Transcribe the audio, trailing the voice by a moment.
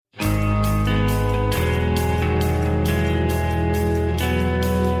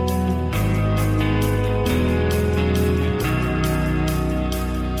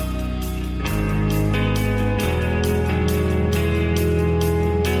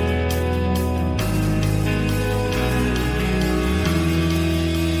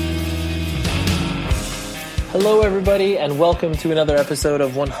Hello, everybody, and welcome to another episode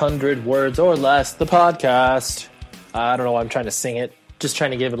of 100 Words or Less, the podcast. I don't know why I'm trying to sing it. Just trying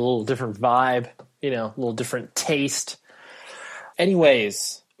to give it a little different vibe, a little different taste.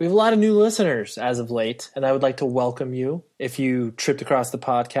 Anyways, we have a lot of new listeners as of late, and I would like to welcome you. If you tripped across the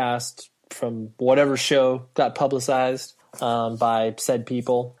podcast from whatever show got publicized by said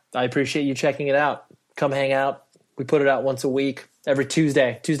people, I appreciate you checking it out. Come hang out. We put it out once a week, every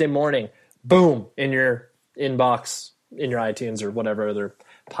Tuesday morning. Boom, in your inbox, in your iTunes or whatever other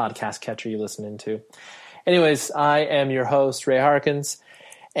podcast catcher you listen into. Anyways, I am your host, Ray Harkins,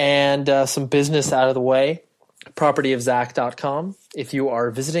 and some business out of the way, propertyofzach.com. If you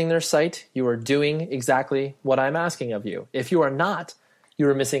are visiting their site, you are doing exactly what I'm asking of you. If you are not, you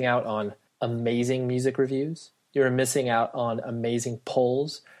are missing out on amazing music reviews. You're missing out on amazing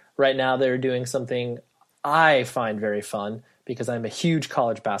polls. Right now, they're doing something I find very fun because I'm a huge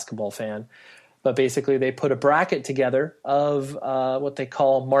college basketball fan. But basically, they put a bracket together of what they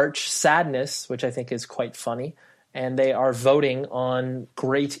call March Sadness, which I think is quite funny. And they are voting on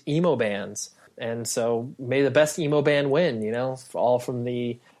great emo bands. And so may the best emo band win, all from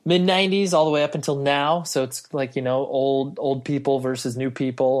the mid-'90s all the way up until now. So it's like, old people versus new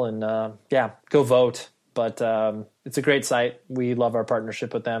people. And go vote. But it's a great site. We love our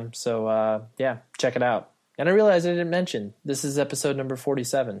partnership with them. So check it out. And I realized I didn't mention, this is episode number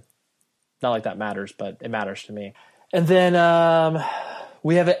 47. Not like that matters, but it matters to me. And then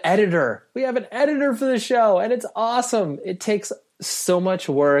we have an editor. We have an editor for the show, and it's awesome. It takes so much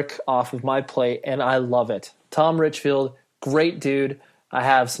work off of my plate, and I love it. Tom Richfield, great dude. I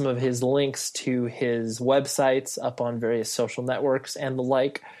have some of his links to his websites up on various social networks and the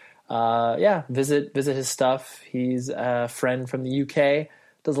like. Visit his stuff. He's a friend from the UK,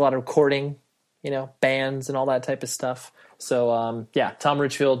 does a lot of recording, bands and all that type of stuff. So, Tom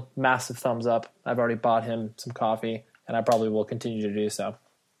Richfield, massive thumbs up. I've already bought him some coffee, and I probably will continue to do so.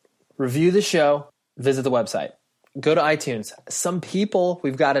 Review the show, visit the website. Go to iTunes. Some people,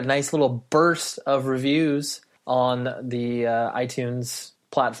 we've got a nice little burst of reviews on the iTunes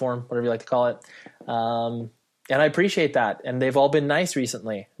platform, whatever you like to call it. And I appreciate that. And they've all been nice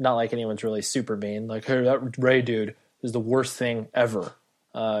recently. Not like anyone's really super mean. Like, hey, that Ray dude is the worst thing ever.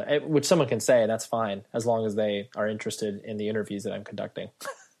 Which someone can say, and that's fine, as long as they are interested in the interviews that I'm conducting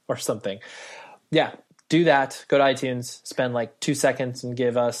or something. Yeah, do that. Go to iTunes, spend like 2 seconds and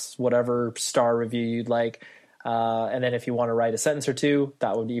give us whatever star review you'd like. And then if you want to write a sentence or two,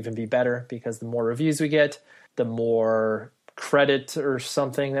 that would even be better, because the more reviews we get, the more credit or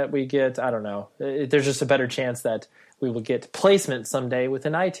something that we get. I don't know. There's just a better chance that we will get placement someday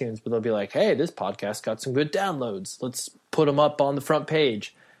within iTunes, but they'll be like, hey, this podcast got some good downloads. Let's put them up on the front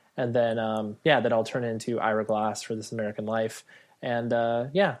page. And then, then I'll turn into Ira Glass for This American Life. And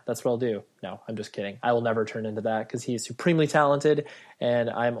that's what I'll do. No, I'm just kidding. I will never turn into that, because he is supremely talented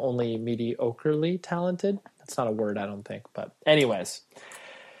and I'm only mediocrely talented. That's not a word, I don't think. But anyways,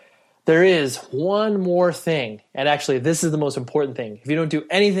 there is one more thing. And actually, this is the most important thing. If you don't do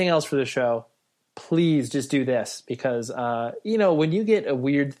anything else for the show, please just do this, because, when you get a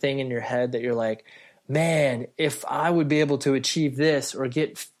weird thing in your head that you're like, man, if I would be able to achieve this or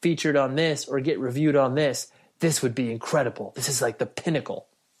get featured on this or get reviewed on this, this would be incredible. This is like the pinnacle.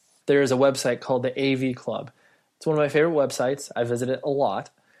 There is a website called the AV Club. It's one of my favorite websites. I visit it a lot.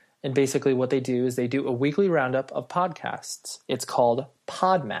 And basically what they do is they do a weekly roundup of podcasts. It's called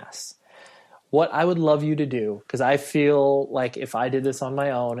Podmass. What I would love you to do, because I feel like if I did this on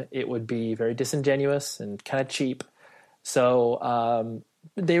my own, it would be very disingenuous and kind of cheap. So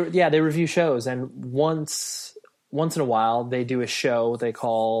they review shows, and once in a while they do a show they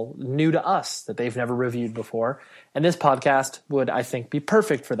call New to Us that they've never reviewed before. And this podcast would, I think, be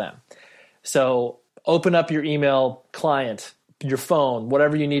perfect for them. So open up your email client, your phone,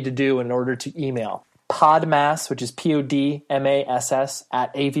 whatever you need to do in order to email. Podmass, which is PODMASS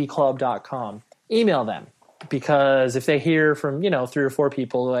at avclub.com. Email them, because if they hear from, 3 or 4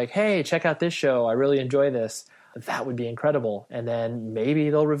 people like, hey, check out this show, I really enjoy this, that would be incredible. And then maybe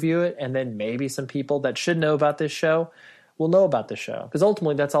they'll review it, and then maybe some people that should know about this show will know about the show. Because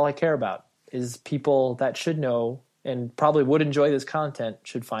ultimately, that's all I care about, is people that should know and probably would enjoy this content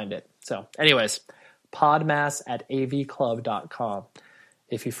should find it. So anyways, podmass at avclub.com.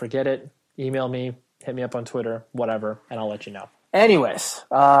 If you forget it, email me, hit me up on Twitter, whatever, and I'll let you know. Anyways,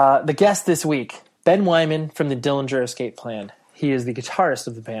 the guest this week, Ben Weinman from the Dillinger Escape Plan. He is the guitarist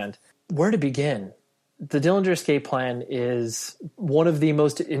of the band. Where to begin? The Dillinger Escape Plan is one of the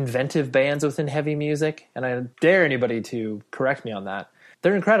most inventive bands within heavy music, and I dare anybody to correct me on that.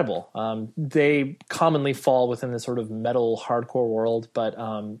 They're incredible. They commonly fall within the sort of metal hardcore world, but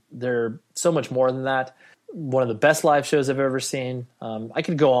they're so much more than that. one of the best live shows I've ever seen. I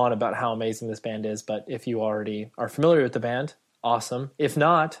could go on about how amazing this band is, but if you already are familiar with the band, awesome. If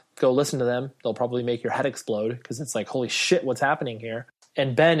not, go listen to them. They'll probably make your head explode because it's like, holy shit, what's happening here?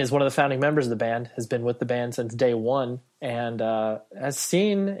 And Ben is one of the founding members of the band, has been with the band since day one, and has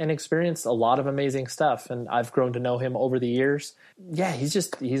seen and experienced a lot of amazing stuff. And I've grown to know him over the years. Yeah, he's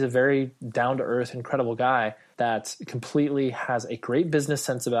a very down-to-earth, incredible guy that completely has a great business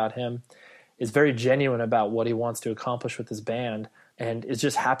sense about him, is very genuine about what he wants to accomplish with his band, and is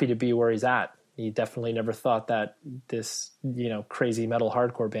just happy to be where he's at. He definitely never thought that this, crazy metal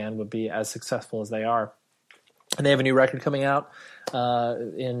hardcore band would be as successful as they are. And they have a new record coming out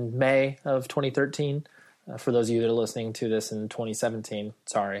in May of 2013. For those of you that are listening to this in 2017,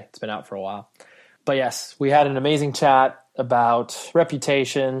 sorry, it's been out for a while. But yes, we had an amazing chat about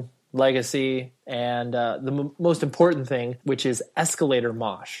reputation, legacy, and the most important thing, which is escalator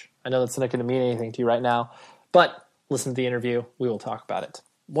mosh. I know that's not going to mean anything to you right now, but listen to the interview. We will talk about it.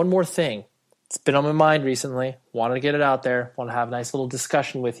 One more thing. It's been on my mind recently. Wanted to get it out there. Want to have a nice little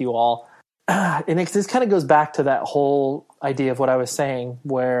discussion with you all. And this kind of goes back to that whole idea of what I was saying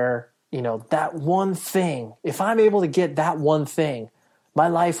where, that one thing, if I'm able to get that one thing, my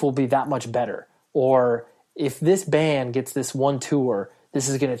life will be that much better. Or if this band gets this one tour, this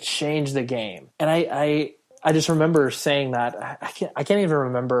is going to change the game. And I just remember saying that. I can't even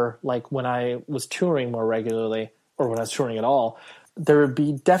remember like when I was touring more regularly or when I was touring at all. There would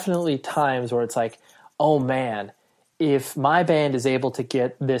be definitely times where it's like, oh man, if my band is able to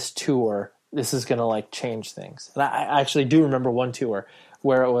get this tour, this is going to like change things. And I actually do remember one tour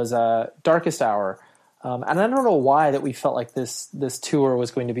where it was Darkest Hour. And I don't know why that we felt like this tour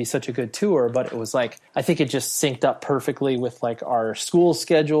was going to be such a good tour, but it was like, I think it just synced up perfectly with like our school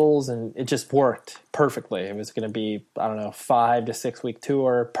schedules and it just worked perfectly. It was going to be, 5 to 6 week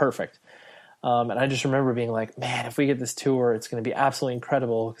tour. Perfect. And I just remember being like, man, if we get this tour, it's going to be absolutely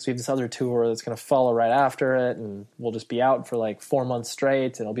incredible because we have this other tour that's going to follow right after it and we'll just be out for like 4 months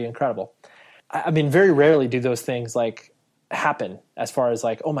straight and it'll be incredible. I mean, very rarely do those things like happen as far as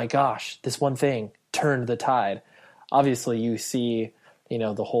like, oh my gosh, this one thing turned the tide. Obviously you see,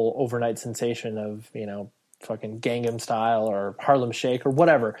 the whole overnight sensation of, fucking Gangnam Style or Harlem Shake or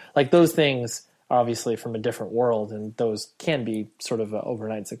whatever. Like those things are obviously from a different world and those can be sort of an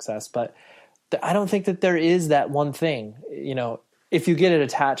overnight success, but I don't think that there is that one thing, if you get it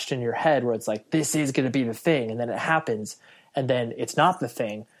attached in your head where it's like, this is going to be the thing. And then it happens and then it's not the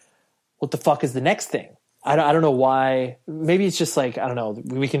thing. What the fuck is the next thing? I don't know why. Maybe it's just like, I don't know.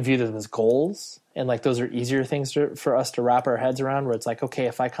 We can view them as goals. And like, those are easier things for us to wrap our heads around where it's like, okay,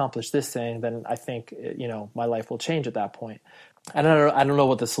 if I accomplish this thing, then I think, my life will change at that point. I don't know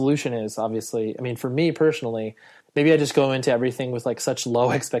what the solution is, obviously. I mean, for me personally, maybe I just go into everything with like such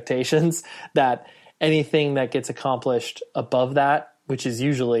low expectations that anything that gets accomplished above that, which is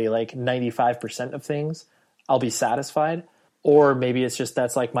usually like 95% of things, I'll be satisfied. Or maybe it's just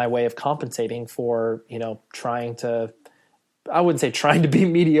that's like my way of compensating for, trying to, I wouldn't say trying to be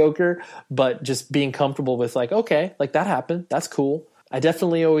mediocre, but just being comfortable with like, okay, like that happened. That's cool. I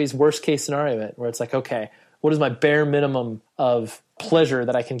definitely always worst case scenario it where it's like, okay, what is my bare minimum of pleasure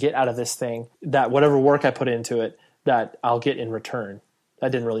that I can get out of this thing that whatever work I put into it that I'll get in return.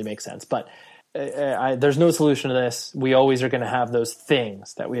 That didn't really make sense, but there's no solution to this. We always are going to have those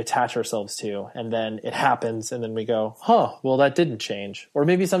things that we attach ourselves to, and then it happens, and then we go, well, that didn't change. Or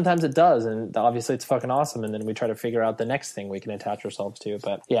maybe sometimes it does, and obviously it's fucking awesome, and then we try to figure out the next thing we can attach ourselves to.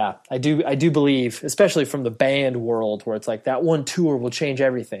 But yeah, I do believe, especially from the band world, where it's like that one tour will change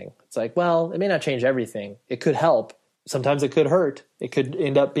everything. It's like, well, it may not change everything. It could help. Sometimes it could hurt. It could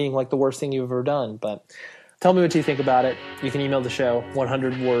end up being like the worst thing you've ever done, but tell me what you think about it. You can email the show,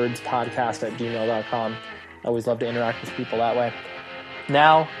 100wordspodcast@gmail.com. I always love to interact with people that way.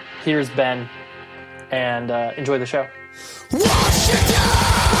 Now, here's Ben, and enjoy the show. Wash it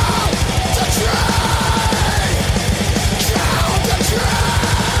down the drain! Down the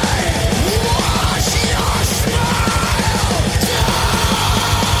drain! Wash your smile down!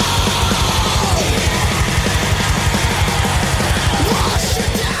 Wash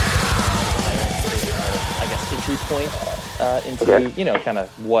it down! I guess entry point into kind of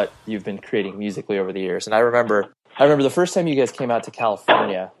what you've been creating musically over the years. And I remember the first time you guys came out to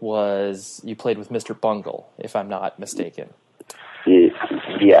California was you played with Mr. Bungle, if I'm not mistaken. Yes,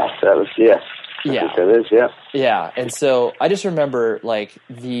 that was, yes. Yeah. That is, yeah. Yeah, and so I just remember, like,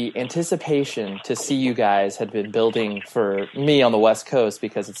 the anticipation to see you guys had been building for me on the West Coast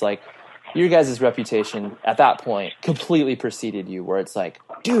because it's like, your guys' reputation at that point completely preceded you, where it's like,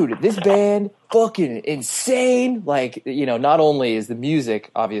 dude, this band, fucking insane. Like, not only is the music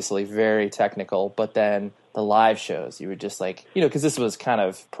obviously very technical, but then the live shows. You would just like, because this was kind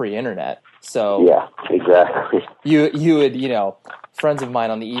of pre-internet. So yeah, exactly. You would, friends of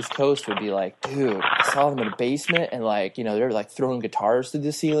mine on the East Coast would be like, dude, I saw them in a basement and like, they were like throwing guitars through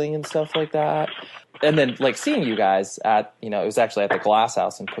the ceiling and stuff like that. And then like seeing you guys at, it was actually at the Glass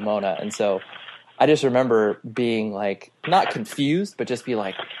House in Pomona. And so I just remember being like, not confused, but just be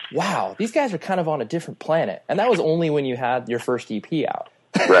like, wow, these guys are kind of on a different planet. And that was only when you had your first EP out.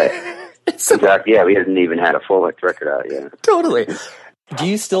 Right. So, exactly. Yeah, we hadn't even had a full-length record out yet. Totally. Do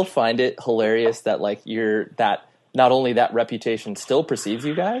you still find it hilarious that like not only that reputation still precedes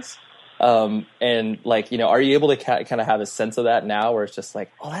you guys? And like, are you able to kind of have a sense of that now where it's just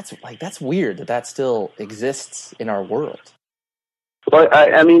like, oh, that's weird that still exists in our world? Well,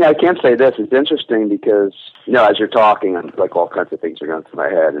 I mean, I can't say this. It's interesting because, as you're talking, like all kinds of things are going through my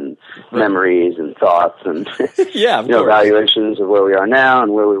head and memories and thoughts and, yeah, evaluations of where we are now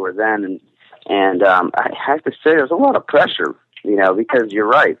and where we were then. And I have to say there's a lot of pressure, because you're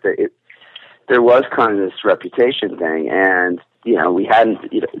right. There was kind of this reputation thing and, we hadn't,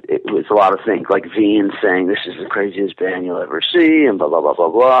 it was a lot of things like Veen saying this is the craziest band you'll ever see and blah, blah, blah, blah,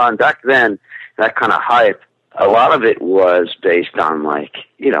 blah. And back then, that kind of hype, a lot of it was based on like,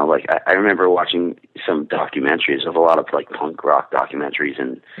 I remember watching some documentaries of a lot of like punk rock documentaries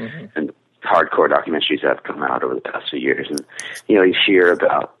and hardcore documentaries that have come out over the past few years. And, you hear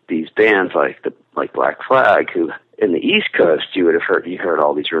about these bands like Black Flag, who in the East Coast, you heard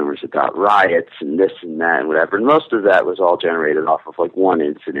all these rumors about riots and this and that and whatever. And most of that was all generated off of like one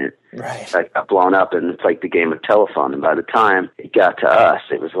incident that got blown up. And it's like the game of telephone. And by the time it got to us,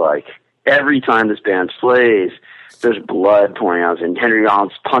 it was like, every time this band plays, there's blood pouring out, and Henry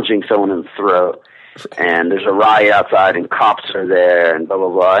Rollins punching someone in the throat, and there's a riot outside, and cops are there, and blah, blah,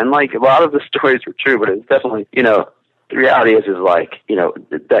 blah. And, like, a lot of the stories were true, but it's definitely, the reality is like,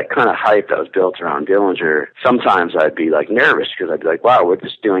 that kind of hype that was built around Dillinger, sometimes I'd be, like, nervous, because I'd be like, wow, we're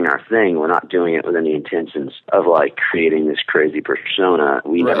just doing our thing. We're not doing it with any intentions of, like, creating this crazy persona.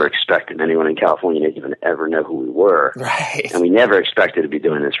 We never expected anyone in California to even ever know who we were. Right. And we never expected to be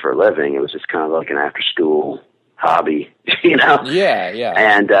doing this for a living. It was just kind of like an after-school hobby, Yeah, yeah.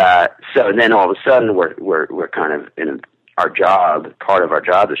 And so then all of a sudden we're kind of in our job. Part of our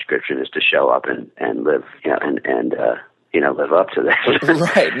job description is to show up and live, and live up to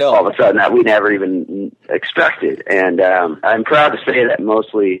that. Right. No. All of a sudden that we never even expected. And I'm proud to say that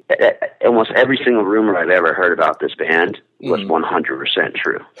mostly, almost every single rumor I've ever heard about this band was 100%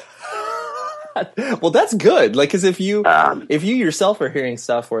 true. Well, that's good. Like, because if you yourself are hearing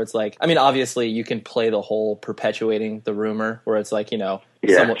stuff where it's like, I mean, obviously you can play the whole perpetuating the rumor where it's like,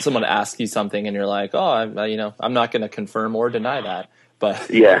 someone asks you something and you're like, oh, I'm not going to confirm or deny that.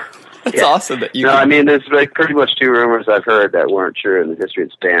 But it's awesome that you. No, I mean, there's like pretty much 2 rumors I've heard that weren't true in the history of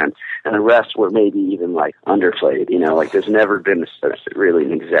this band, and the rest were maybe even like underplayed. Like there's never been really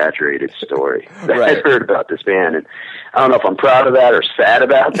an exaggerated story that I've heard about this band, and I don't know if I'm proud of that or sad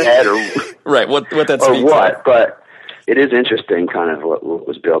about that or right. What that or what, like. But it is interesting, kind of what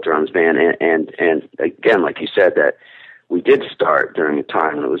was built around this band, and again, like you said, that we did start during a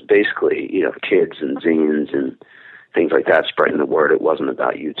time when it was basically kids and zines and things like that, spreading the word. It wasn't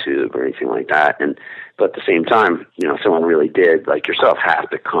about YouTube or anything like that. But at the same time, someone really did, like yourself, have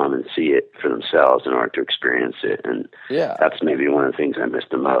to come and see it for themselves in order to experience it. And that's maybe one of the things I miss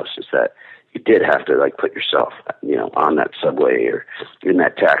the most, is that you did have to like put yourself, on that subway or in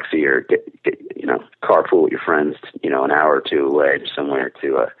that taxi or get carpool with your friends, an hour or 2 away to somewhere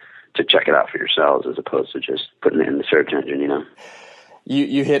to check it out for yourselves, as opposed to just putting it in the search engine,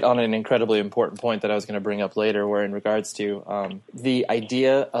 You hit on an incredibly important point that I was going to bring up later, where in regards to the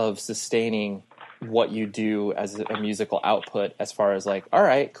idea of sustaining what you do as a musical output, as far as like, all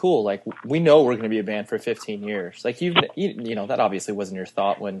right, cool, like we know we're going to be a band for 15 years. Like you that obviously wasn't your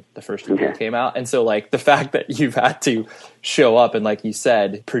thought when the first EP came out. And so like the fact that you've had to show up and, like you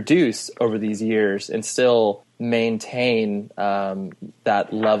said, produce over these years and still maintain that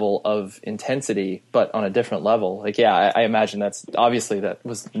level of intensity, but on a different level. Like, I imagine that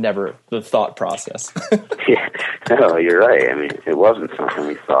was never the thought process. Yeah, no, you're right. I mean, it wasn't something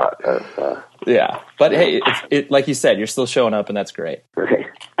we thought of. But hey, it like you said, you're still showing up, and that's great. Okay.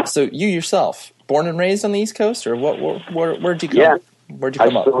 So you yourself, born and raised on the East Coast, or where'd you come? Yeah. Where'd you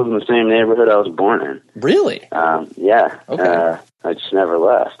come up? I still live in the same neighborhood I was born in. Really? Yeah. Okay. I just never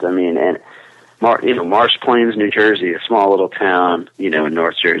left. I mean, and Marsh Plains, New Jersey, a small little town, in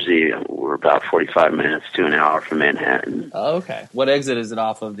North Jersey. We're about 45 minutes to an hour from Manhattan. Oh, okay. What exit is it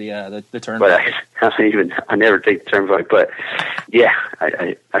off of the turnpike? But I never take the turnpike, but yeah,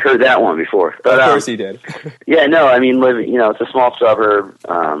 I heard that one before. But, of course you did. Yeah, no, I mean, it's a small suburb,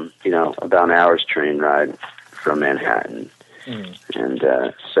 about an hour's train ride from Manhattan. And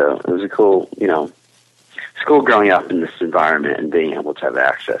so it was a cool, it's cool growing up in this environment and being able to have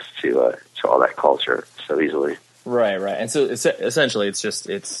access to all that culture so easily. Right. And so essentially it's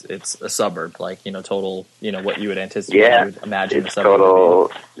a suburb, like, total, what you would anticipate, you would imagine it's a suburb.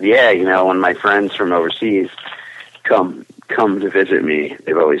 Total, yeah, when my friends from overseas come to visit me,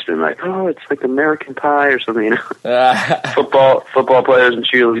 they've always been like, oh, it's like American Pie or something, football players and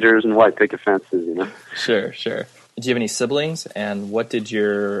cheerleaders and white picket fences, Sure. Do you have any siblings, and what did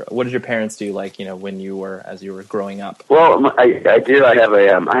your parents do, like, when as you were growing up? Well, I do. I have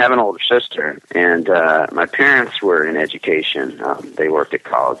an older sister, and my parents were in education. They worked at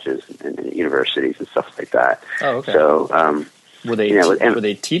colleges and universities and stuff like that. Oh, okay. So, were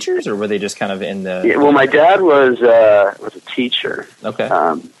they teachers, or were they just kind of in the? Yeah, well, my dad was a teacher. Okay.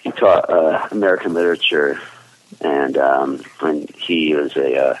 He taught American literature, and he was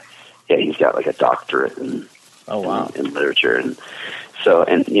he's got like a doctorate in. Oh, wow. In literature. And so,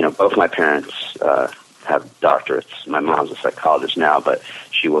 both my parents have doctorates. My mom's a psychologist now, but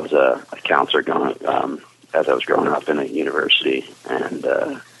she was a counselor as I was growing up in a university, and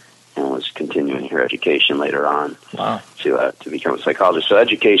was continuing her education later on. Wow. To become a psychologist. So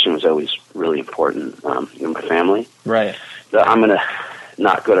education was always really important in my family. Right. So I'm going to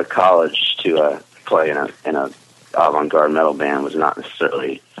not go to college to play in a avant-garde metal band was not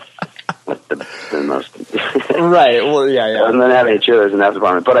necessarily the most right. Well, yeah. And then having cheerleaders in that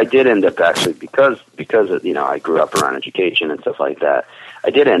department, but I did end up actually because of, I grew up around education and stuff like that. I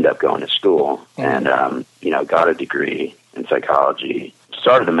did end up going to school and got a degree in psychology.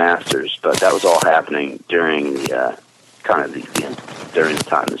 Started a master's, but that was all happening during the during the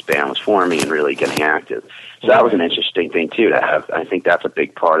time this band was forming and really getting active. So that was an interesting thing too to have. I think that's a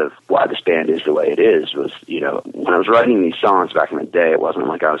big part of why this band is the way it is. Was when I was writing these songs back in the day, it wasn't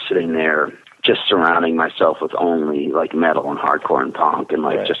like I was sitting there just surrounding myself with only like metal and hardcore and punk and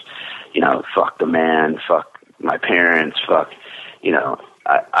like just fuck the man, fuck my parents, fuck.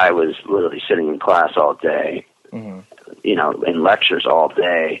 I was literally sitting in class all day, in lectures all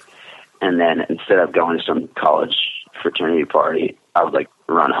day, and then instead of going to some college fraternity party, I would like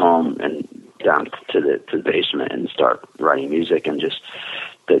run home and down to the basement and start writing music, and just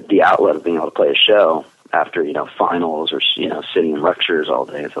the outlet of being able to play a show after finals or sitting in lectures all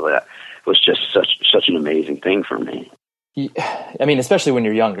day and stuff like that was just such an amazing thing for me. I mean, especially when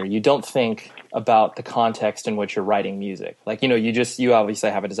you're younger, you don't think about the context in which you're writing music. Like, you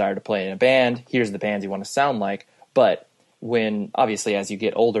obviously have a desire to play in a band. Here's the bands you want to sound like. But when, obviously, as you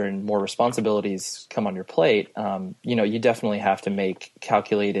get older and more responsibilities come on your plate, you definitely have to make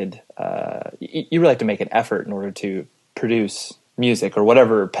calculated, you really have to make an effort in order to produce music or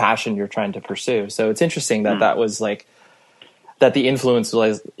whatever passion you're trying to pursue. So it's interesting that that was like, that the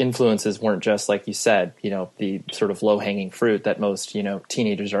influences weren't just, like you said, the sort of low-hanging fruit that most,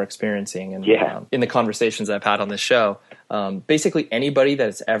 teenagers are experiencing. And in the conversations I've had on this show, basically anybody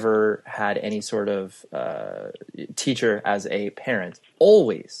that's ever had any sort of teacher as a parent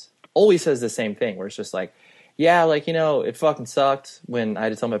always says the same thing, where it's just like, yeah, like, it fucking sucked when I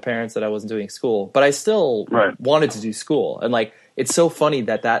had to tell my parents that I wasn't doing school, but I still wanted to do school. And like, it's so funny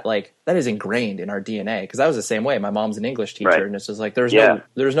that is ingrained in our DNA, because I was the same way. My mom's an English teacher, and it's just like there's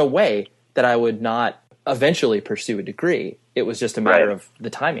no way that I would not eventually pursue a degree. It was just a matter of the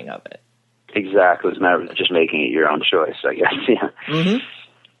timing of it. Exactly, it was a matter of just making it your own choice, I guess. Yeah. Mm-hmm.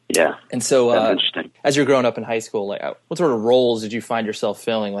 Yeah. And so, that's interesting. As you're growing up in high school, like, what sort of roles did you find yourself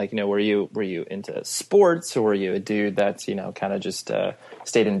filling? Like, were you into sports, or were you a dude that's kind of just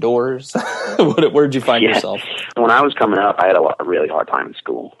stayed indoors? Where did you find yourself? When I was coming up, I had a really hard time in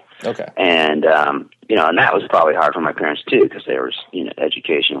school. Okay. And and that was probably hard for my parents too, because they were,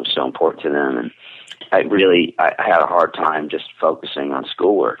 education was so important to them, and I had a hard time just focusing on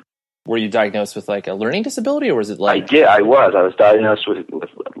schoolwork. Were you diagnosed with like a learning disability, or was it like? I did. I was diagnosed with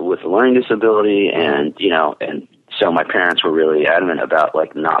a learning disability, and so my parents were really adamant about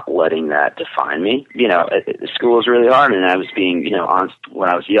like not letting that define me. School was really hard, and I was being, when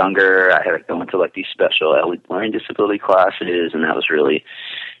I was younger, I had to go into like these special learning disability classes, and that was really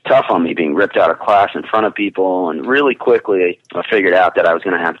tough on me, being ripped out of class in front of people. And really quickly, I figured out that I was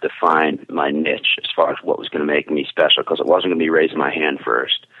going to have to find my niche as far as what was going to make me special, because it wasn't going to be raising my hand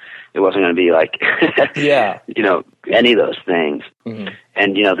first. It wasn't going to be like, yeah, you know, any of those things. Mm-hmm.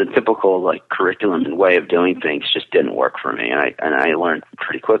 And, you know, the typical like curriculum and way of doing things just didn't work for me. And I learned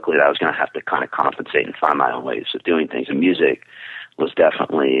pretty quickly that I was going to have to kind of compensate and find my own ways of doing things. And music was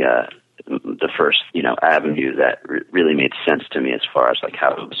definitely, the first, you know, avenue that really made sense to me as far as like how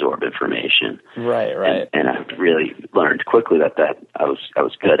to absorb information. Right. And I really learned quickly that I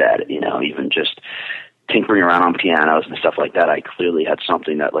was good at it, you know, even just tinkering around on pianos and stuff like that. I clearly had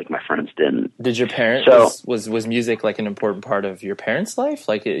something that like my friends didn't. Did your parents, was music like an important part of your parents' life?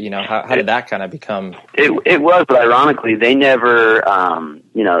 Like, you know, how did that kind of become? It was, but ironically, they never,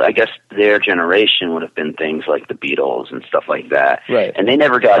 you know, I guess their generation would have been things like the Beatles and stuff like that. Right. And they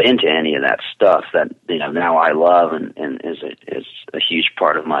never got into any of that stuff that, you know, now I love and is a huge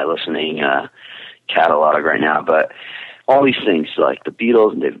part of my listening, catalog right now. But all these things like the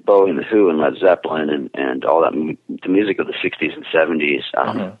Beatles and David Bowie and the Who and Led Zeppelin and all that, the music of the 60s and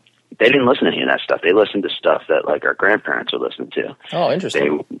 70s, they didn't listen to any of that stuff. They listened to stuff that like our grandparents would listen to. Oh,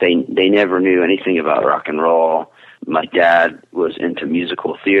 interesting. They never knew anything about rock and roll. My dad was into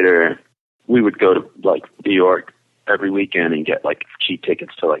musical theater. We would go to like New York every weekend and get like cheap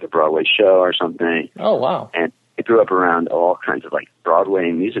tickets to like a Broadway show or something. Oh, wow. And I grew up around all kinds of like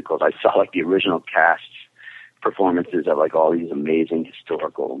Broadway musicals. I saw like the original cast performances of like all these amazing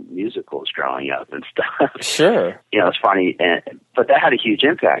historical musicals growing up and stuff. Sure. You know, it's funny, but that had a huge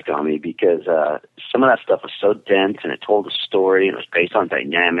impact on me because some of that stuff was so dense and it told a story and it was based on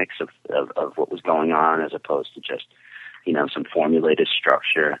dynamics of what was going on as opposed to just, you know, some formulated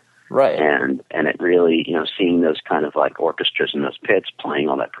structure. Right. And it really, you know, seeing those kind of like orchestras and those pits playing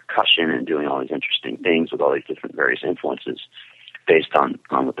all that percussion and doing all these interesting things with all these different various influences based on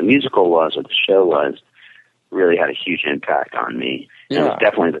what the musical was or the show was, really had a huge impact on me. Yeah. And it was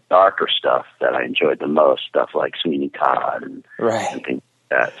definitely the darker stuff that I enjoyed the most, stuff like Sweeney Todd and things like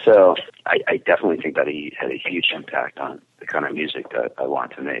that. So I definitely think that he had a huge impact on the kind of music that I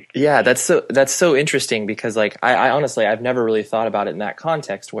want to make. Yeah, that's so interesting because like I honestly I've never really thought about it in that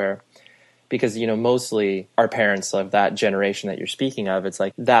context where, because, you know, mostly our parents of that generation that you're speaking of, it's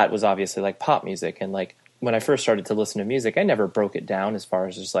like that was obviously like pop music. And like when I first started to listen to music, I never broke it down as far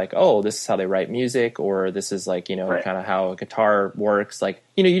as just like, oh, this is how they write music, or this is like, you know, kind of how a guitar works. Like,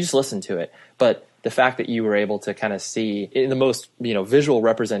 you know, you just listen to it. But the fact that you were able to kind of see in the most, you know, visual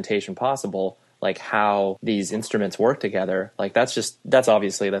representation possible, like how these instruments work together, like that's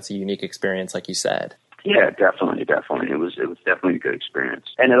obviously a unique experience, like you said. Yeah, definitely. It was definitely a good experience.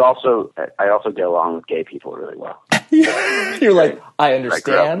 And I also get along with gay people really well. You're like, I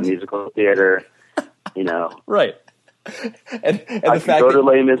understand. I grew up in musical theater. You know, right? And I the fact go to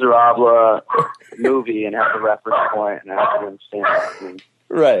Les Miserables movie and have a reference point and I have to understand everything.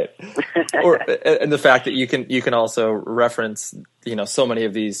 Right. And the fact that you can also reference, you know, so many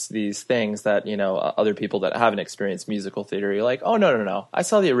of these things that, you know, other people that haven't experienced musical theater, you're like, oh no, I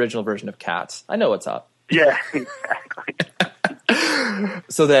saw the original version of Cats. I know what's up. Yeah, exactly.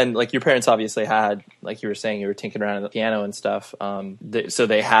 So then, like, your parents obviously had, like you were saying, you were tinkering around on the piano and stuff. So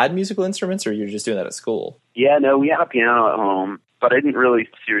they had musical instruments, or you were just doing that at school? Yeah, no, we had a piano at home, but I didn't really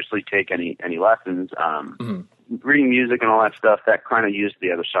seriously take any lessons. Reading music and all that stuff, that kind of used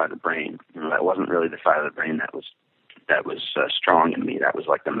the other side of the brain. You know, that wasn't really the side of the brain that was strong in me. That was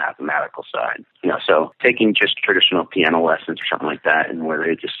like the mathematical side. You know, so taking just traditional piano lessons or something like that, and where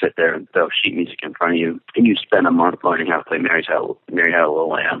they just sit there and throw sheet music in front of you, and you spend a month learning how to play Mary Had a Little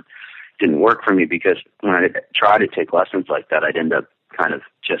Lamb, didn't work for me because when I tried to take lessons like that, I'd end up kind of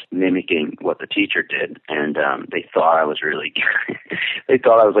just mimicking what the teacher did, and they thought I was really good. They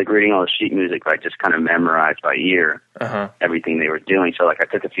thought I was like reading all the sheet music, but I just kind of memorized by ear everything they were doing. So like I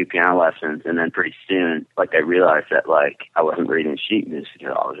took a few piano lessons, and then pretty soon, like I realized that like I wasn't reading sheet music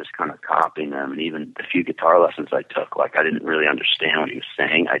at all. I was just kind of copying them, and even the few guitar lessons I took, like I didn't really understand what he was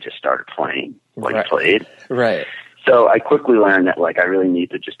saying. I just started playing what he played. Right. So I quickly learned that like I really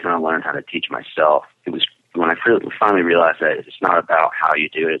need to just kind of learn how to teach myself. It was when I finally realized that it's not about how you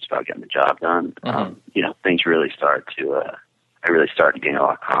do it, it's about getting the job done. You know, things really started to, I really started to gain a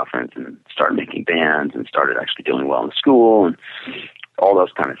lot of confidence and started making bands and started actually doing well in school and all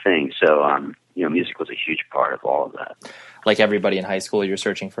those kind of things. So, you know, music was a huge part of all of that. Like everybody in high school, you're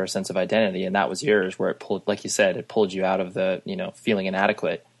searching for a sense of identity, and that was yours, where it pulled, like you said, it pulled you out of the, you know, feeling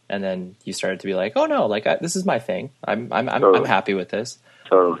inadequate. And then you started to be like, oh no, like this is my thing. I'm happy with this.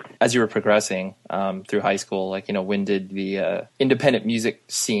 As you were progressing through high school, like, you know, when did the independent music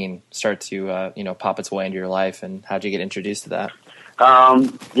scene start to, you know, pop its way into your life, and how'd you get introduced to that?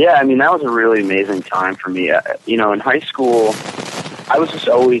 Yeah, I mean, that was a really amazing time for me. You know, in high school, I was just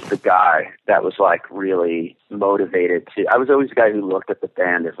always the guy that was like really motivated to. I was always the guy who looked at the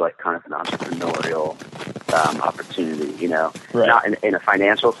band as like kind of an entrepreneurial opportunity, you know, Right. not in a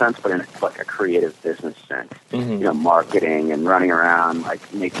financial sense, but in like a creative business sense. You know, marketing and running around,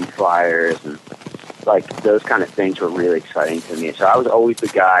 like making flyers and like those kind of things were really exciting to me. So I was always the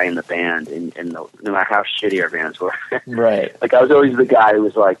guy in the band, no matter how shitty our bands were. Right. Like I was always the guy who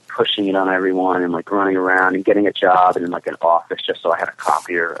was like pushing it on everyone and like running around and getting a job and in like an office just so I had a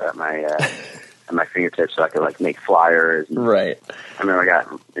copier at my at my fingertips so I could like make flyers. And Right. I remember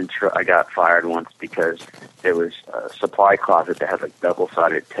I got fired once because there was a supply closet that had like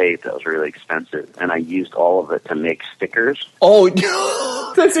double-sided tape that was really expensive, and I used all of it to make stickers. Oh,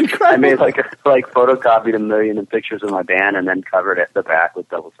 that's incredible. I made like photocopied 1 million pictures of my band and then covered it at the back with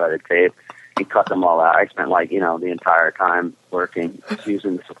double-sided tape and cut them all out. I spent like, you know, the entire time working,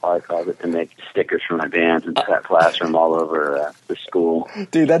 using the supply closet to make stickers for my bands and plaster them all over the school.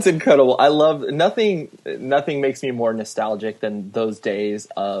 Dude, that's incredible. I love nothing makes me more nostalgic than those days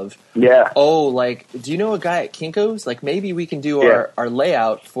of like, do you know a guy at Kinko's? Like maybe we can do our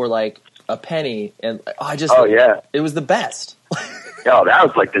layout for like a penny, and it was the best. Oh, that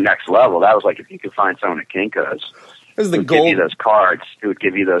was like the next level. That was like if you could find someone at Kinko's. It was the gold. Give you those cards. It would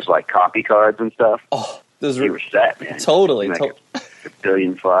give you those like copy cards and stuff. Oh, those were, you were set, man. Totally. Like a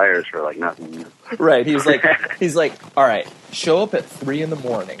billion flyers for like nothing. You know? Right. He's like, all right, show up at 3 a.m.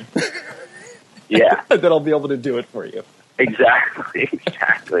 Yeah. And then I'll be able to do it for you. Exactly.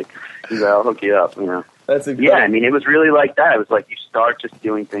 He's like, I'll hook you up, you know. That's incredible. Yeah, I mean, it was really like that. It was like you start just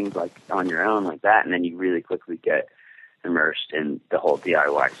doing things like on your own like that, and then you really quickly get immersed in the whole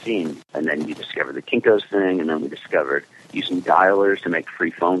DIY scene. And then you discover the Kinko's thing, and then we discovered using dialers to make free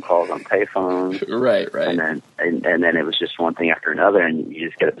phone calls on payphones. Right. And then it was just one thing after another, and you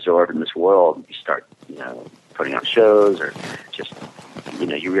just get absorbed in this world. You start, you know, putting on shows, or just, you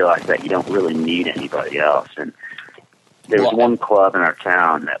know, you realize that you don't really need anybody else. And there was one club in our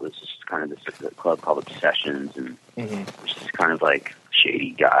town that was just kind of this club called Obsessions, and it was just kind of like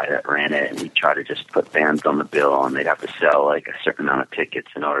shady guy that ran it, and he'd try to just put bands on the bill, and they'd have to sell like a certain amount of tickets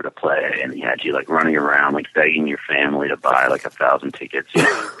in order to play, and he had you like running around like begging your family to buy like 1,000 tickets. You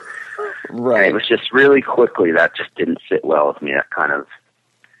know? Right. And it was just really quickly that just didn't sit well with me, that kind of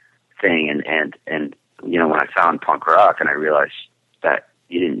thing. And you know, when I found punk rock and I realized that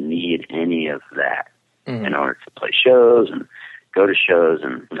you didn't need any of that in order to play shows and go to shows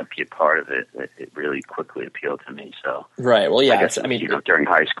and, you know, be a part of it, it really quickly appealed to me. So right, well, yeah, I guess you know, during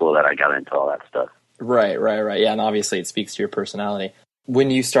high school that I got into all that stuff. Right, yeah, and obviously it speaks to your personality.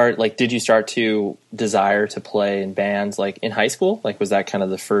 When you start, like, did you start to desire to play in bands like in high school? Like, was that kind of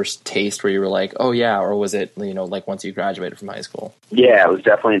the first taste where you were like, oh yeah, or was it, you know, like once you graduated from high school? Yeah, it was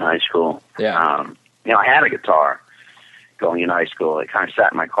definitely in high school. Yeah, you know, I had a guitar going in high school. It kind of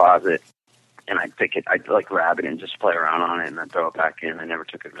sat in my closet. And I'd pick it, I'd like grab it and just play around on it and then throw it back in. I never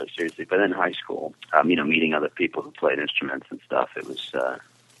took it really seriously. But in high school, you know, meeting other people who played instruments and stuff, it was,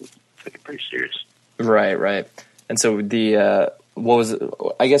 took it pretty serious. Right. And so what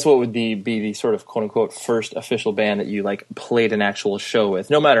would be the sort of quote unquote first official band that you like played an actual show with,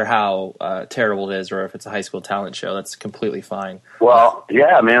 no matter how terrible it is, or if it's a high school talent show, that's completely fine. Well,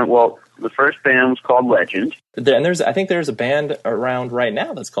 yeah, man. Well, the first band was called Legend. And I think there's a band around right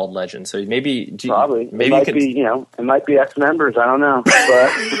now that's called Legend. So maybe it might be ex-members. I don't know.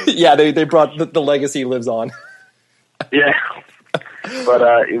 But yeah, they brought the legacy lives on. Yeah,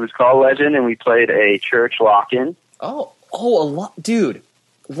 but it was called Legend, and we played a church lock-in. Dude,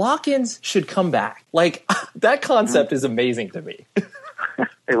 lock-ins should come back. Like that concept is amazing to me.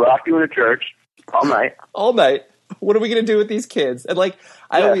 They lock you in a church all night. What are we gonna do with these kids? And like,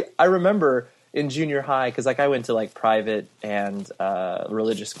 I remember in junior high, because like I went to like private and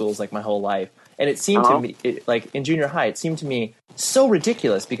religious schools like my whole life, and it seemed to me, like in junior high, it seemed to me so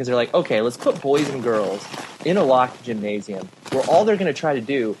ridiculous because they're like, okay, let's put boys and girls in a locked gymnasium where all they're gonna try to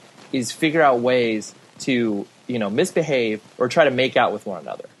do is figure out ways to, you know, misbehave or try to make out with one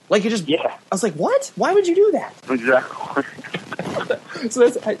another. Like, I was like, what? Why would you do that? Exactly. So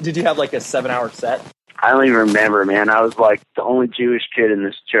did you have like a 7-hour set? I don't even remember, man. I was like the only Jewish kid in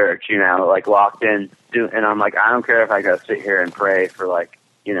this church, you know, like locked in. And I'm like, I don't care if I go sit here and pray for like,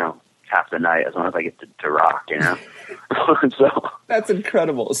 you know, half the night as long as I get to rock, you know? So that's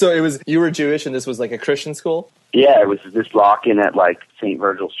incredible. So you were Jewish and this was like a Christian school? Yeah, it was this lock-in at like St.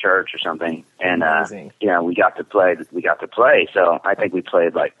 Virgil's Church or something. And, you know, we got to play. So I think we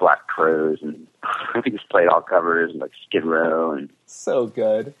played like Black Crowes, and I think we played all covers and like Skid Row, and so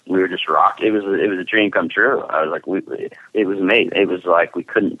good. We were just rock. It was a dream come true. I was like, it was amazing. It was like we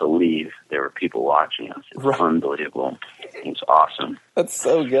couldn't believe there were people watching us. It was unbelievable. It's awesome. That's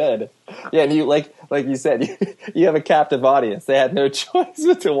so good. Yeah, and you like you said, you have a captive audience. They had no choice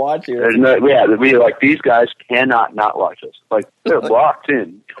but to watch you. We like, these guys cannot not watch us. Like, they're locked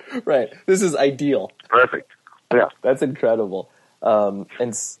in. Right. This is ideal. Perfect. Yeah. That's incredible.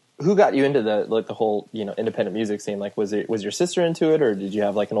 Who got you into the whole, independent music scene? Like, was your sister into it, or did you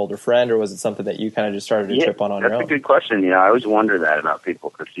have like an older friend, or was it something that you kind of just started to trip on your own? That's a good question. I always wonder that about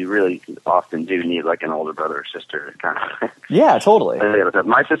people, because you really often do need like an older brother or sister to kind of. Yeah, totally.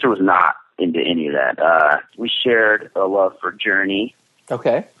 My sister was not into any of that. We shared a love for Journey.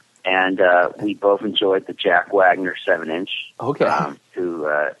 Okay. And we both enjoyed the Jack Wagner 7-inch. Okay.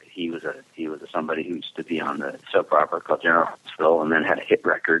 He was somebody who used to be on the soap opera called General Hospital, and then had a hit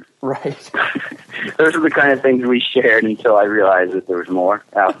record. Right. Those are the kind of things we shared until I realized that there was more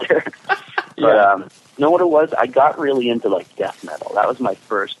out there. Yeah. But you know what it was? I got really into like death metal. That was my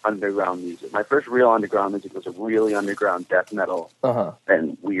first underground music. My first real underground music was a really underground death metal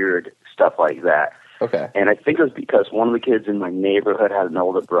and weird stuff like that. Okay. And I think it was because one of the kids in my neighborhood had an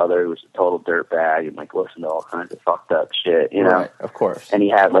older brother who was a total dirtbag and like listened to all kinds of fucked up shit, Right, of course. And he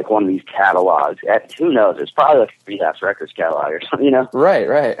had like one of these catalogs. Who knows? It's probably like a Treehouse Records catalog or something,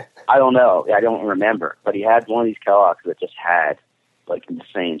 Right. I don't know. I don't remember. But he had one of these catalogs that just had like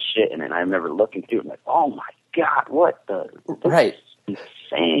insane shit in it. And I remember looking through it and like, oh my God, what the? Right.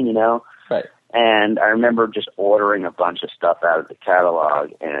 Insane, Right. And I remember just ordering a bunch of stuff out of the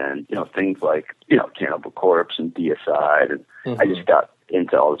catalog, and things like Cannibal Corpse and Deicide, and I just got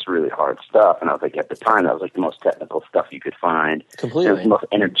into all this really hard stuff. And I was like, at the time, that was like the most technical stuff you could find. Completely. It was the most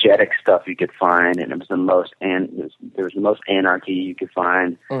energetic stuff you could find, and it was the most there was the most anarchy you could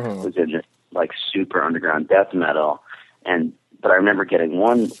find. It was in this like super underground death metal, but I remember getting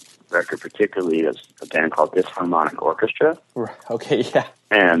one record particularly. It was a band called Disharmonic Orchestra. Okay, yeah.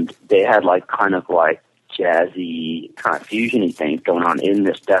 And they had like kind of like jazzy kind of fusion-y things going on in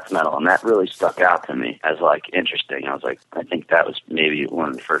this death metal, and that really stuck out to me as like interesting. I was like, I think that was maybe one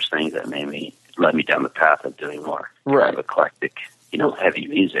of the first things that led me down the path of doing more kind of eclectic, heavy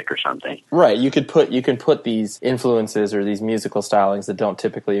music or something. Right. You can put these influences or these musical stylings that don't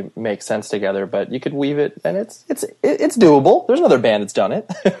typically make sense together, but you could weave it, and it's doable. There's another band that's done it.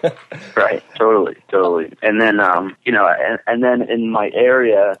 Right. Totally. And then, and then in my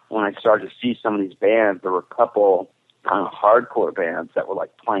area, when I started to see some of these bands, there were a couple kind of hardcore bands that were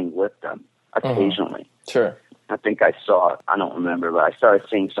like playing with them occasionally. Sure. I think I saw, I don't remember, but I started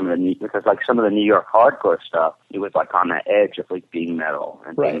seeing some of the New York hardcore stuff, it was like on that edge of like being metal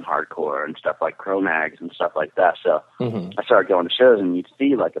and being hardcore and stuff like Cro-Mags and stuff like that. So I started going to shows, and you'd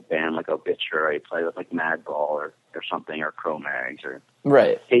see like a band like Obituary play with like Madball or something, or Cro-Mags, or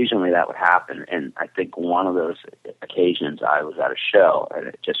occasionally that would happen. And I think one of those occasions I was at a show, and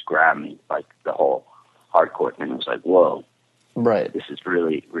it just grabbed me, like the whole hardcore thing. I was like, whoa. Right. This is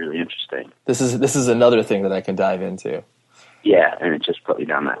really, really interesting. This is another thing that I can dive into. Yeah, and it just put me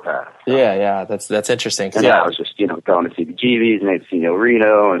down that path. So. Yeah, that's interesting. And I was just, going to see the GVs, and they'd see El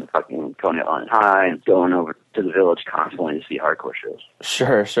Reno, and fucking Coney Island High, and going over to the Village constantly to see hardcore shows.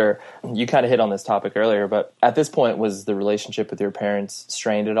 Sure. You kind of hit on this topic earlier, but at this point, was the relationship with your parents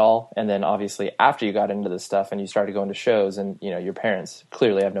strained at all? And then obviously after you got into this stuff and you started going to shows, and your parents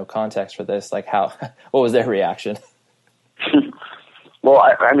clearly have no context for this, like what was their reaction? Well,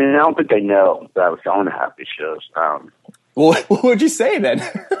 I mean, I don't think they know that I was going to have these shows. Well, what would you say then?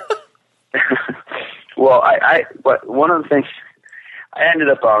 Well, but one of the things, I ended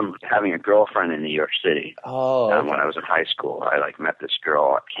up having a girlfriend in New York City. Oh. Okay. When I was in high school, I met this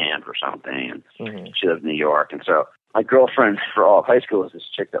girl at camp or something, and she lived in New York, and so my girlfriend for all of high school was this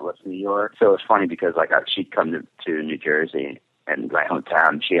chick that lived in New York. So it was funny because she'd come to New Jersey and my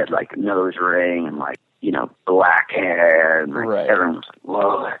hometown. She had like a nose ring and like, black hair, and like, everyone was like,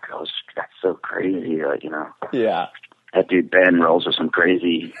 whoa, that's so crazy, Yeah. That dude Ben rolls with some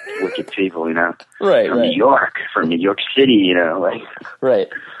crazy, wicked people, Right, from New York, City, Right.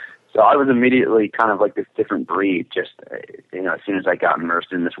 So I was immediately kind of like this different breed, just, as soon as I got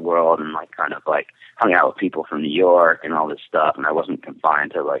immersed in this world and like kind of like hung out with people from New York and all this stuff, and I wasn't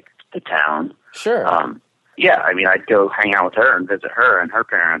confined to like the town. Sure. Yeah, I mean, I'd go hang out with her and visit her, and her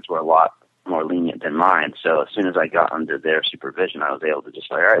parents were a lot more lenient than mine. So as soon as I got under their supervision, I was able to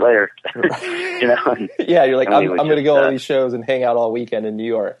just like, all right, later. Yeah, you're like, I'm going to go on these shows and hang out all weekend in New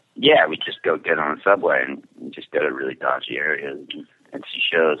York. Yeah, we just go get on a subway and just go to really dodgy areas and see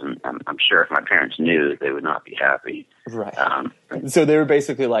shows. And I'm sure if my parents knew, they would not be happy. Right. So they were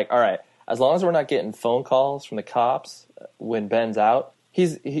basically like, all right, as long as we're not getting phone calls from the cops when Ben's out,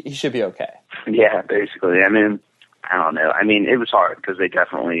 he should be okay. Yeah, basically. I mean, I don't know. I mean, it was hard because they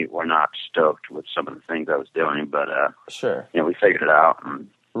definitely were not stoked with some of the things I was doing, but sure, we figured it out. And,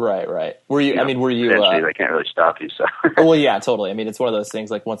 right. Were you? Were you? Eventually, they can't really stop you. So. Well, yeah, totally. I mean, it's one of those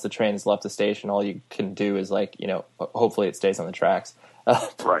things. Like once the train has left the station, all you can do is hopefully it stays on the tracks.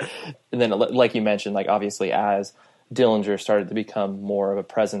 Right. And then, like you mentioned, like obviously as Dillinger started to become more of a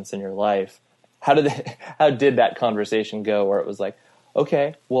presence in your life, how did that conversation go? Where it was like,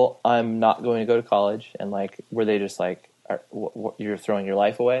 okay, well, I'm not going to go to college, and like, were they just like, you're throwing your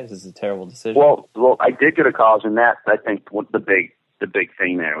life away? This is a terrible decision. Well, I did go to college, and that I think the big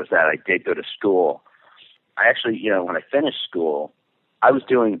thing there was that I did go to school. I actually, when I finished school, I was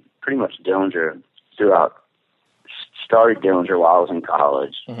doing pretty much Dillinger throughout. Started Dillinger while I was in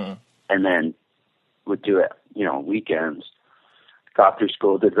college, mm-hmm. and then would do it, weekends. Got through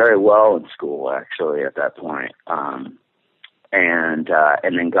school, did very well in school actually at that point, and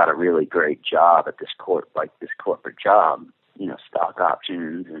then got a really great job at this corporate job, stock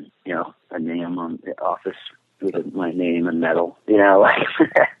options and a name on the office with my name and medal,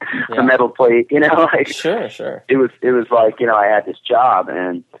 a metal plate, Sure. It was like I had this job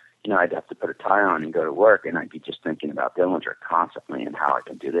and. I'd have to put a tie on and go to work, and I'd be just thinking about Dillinger constantly and how I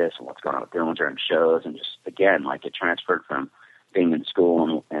can do this and what's going on with Dillinger and shows, and just, again, like it transferred from being in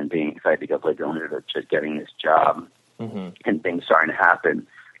school and being excited to go play Dillinger to just getting this job, mm-hmm. and things starting to happen.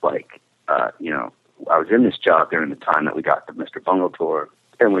 Like, I was in this job during the time that we got the Mr. Bungle tour,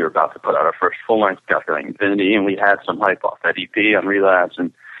 and we were about to put out our first full-length Calculating Infinity, and we had some hype off that EP on Relapse,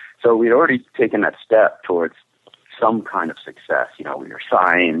 and so we'd already taken that step towards some kind of success. We were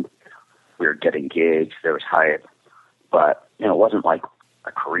signed, we were getting gigs, there was hype, but it wasn't like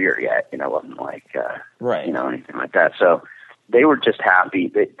a career yet. It wasn't like right. Anything like that. So they were just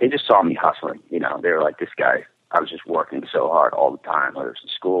happy. They just saw me hustling. They were like, this guy. I was just working so hard all the time, whether it was in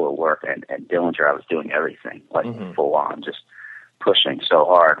school or work. And Dillinger, I was doing everything, like mm-hmm. full on, just pushing so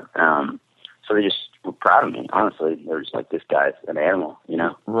hard. So they just were proud of me, honestly. They were just like, this guy's an animal,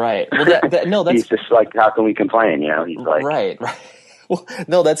 Right. Well, no, that's... He's just like, how can we complain, He's like... Right. Well,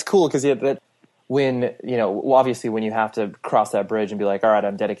 no, that's cool, because when, obviously when you have to cross that bridge and be like, all right,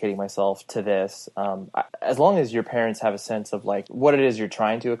 I'm dedicating myself to this, as long as your parents have a sense of like what it is you're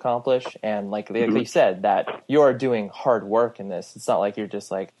trying to accomplish, and like mm-hmm. you said, that you're doing hard work in this. It's not like you're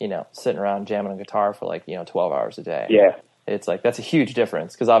just like, sitting around jamming on guitar for like, 12 hours a day. Yeah. It's like, that's a huge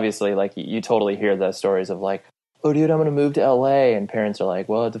difference, because obviously, like, you totally hear the stories of like, oh, dude, I'm going to move to LA, and parents are like,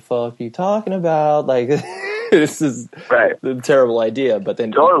 what the fuck are you talking about? Like, this is right. a terrible idea. But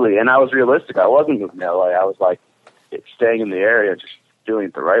then totally, and I was realistic. I wasn't moving to LA. I was like staying in the area, just doing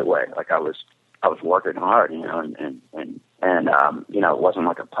it the right way. Like I was working hard, and it wasn't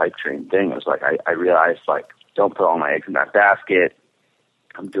like a pipe dream thing. It was like I realized, like, don't put all my eggs in that basket.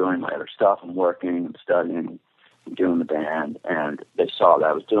 I'm doing my other stuff. I'm working, I'm studying, I'm doing the band, and they saw that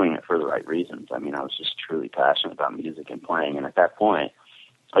I was doing it for the right reasons. I mean, I was just truly passionate about music and playing, and at that point,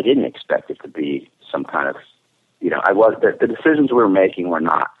 I didn't expect it to be some kind of, the decisions we were making were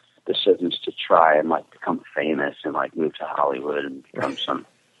not decisions to try and like become famous and like move to Hollywood and become some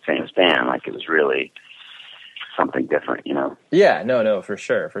famous band. Like it was really something different, Yeah, no, for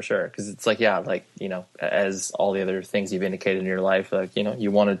sure. Because it's like, yeah, like, as all the other things you've indicated in your life, like,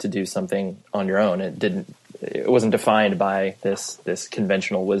 you wanted to do something on your own. It wasn't defined by this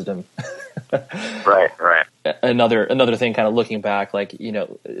conventional wisdom. Right. Another thing, kind of looking back, like,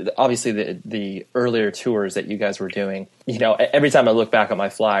 obviously the earlier tours that you guys were doing, every time I look back at my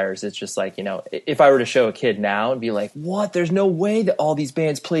flyers, it's just like, if I were to show a kid now and be like, what, there's no way that all these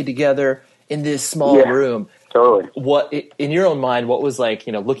bands played together in this small room. Totally. What, in your own mind, what was like,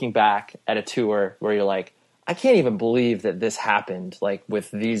 looking back at a tour where you're like, I can't even believe that this happened, like, with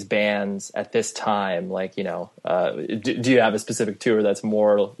these bands at this time? Like, do you have a specific tour that's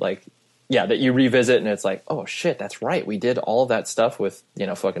more like, that you revisit and it's like, oh shit, that's right, we did all of that stuff with,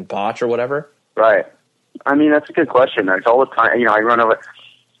 fucking Botch or whatever? Right. I mean, that's a good question. There's all the time, I run over,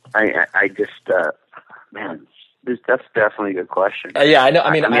 I just, man, that's definitely a good question. Yeah, I know.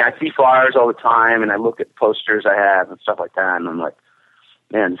 I mean, I see flyers all the time, and I look at posters I have and stuff like that, and I'm like,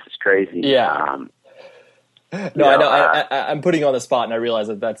 man, this is crazy. Yeah. No, I know. I'm putting you on the spot, and I realize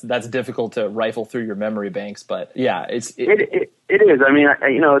that that's difficult to rifle through your memory banks. But yeah, it is. I mean,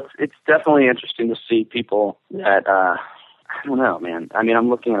 it's definitely interesting to see people that I don't know, man. I mean, I'm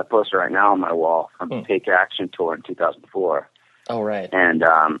looking at a poster right now on my wall from the Take Action tour in 2004. Oh, right. And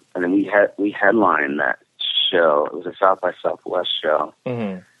then we headlined that show. It was a South by Southwest show,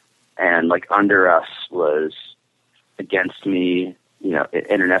 mm-hmm. and like under us was Against Me,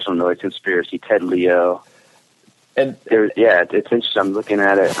 International Noise Conspiracy, Ted Leo. And it's interesting. I'm looking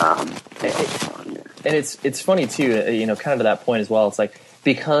at it. And it's funny too, kind of to that point as well. It's like,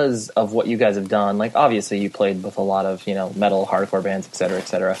 because of what you guys have done, like obviously you played with a lot of, metal, hardcore bands, et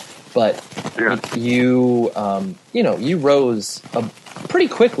cetera, but you rose pretty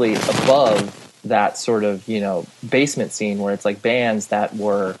quickly above that sort of, basement scene where it's like bands that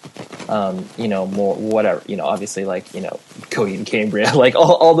were, more whatever, obviously like, Cody and Cambria, like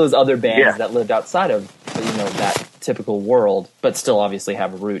all those other bands that lived outside of, that typical world, but still obviously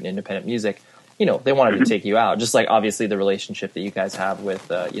have a root in independent music. They wanted to take you out, just like obviously the relationship that you guys have with,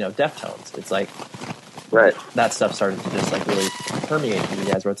 Deftones. It's like, that stuff started to just like really permeate through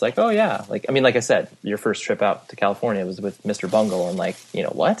you guys, where it's like, oh yeah, like, I mean, like I said, your first trip out to California was with Mr. Bungle, and like,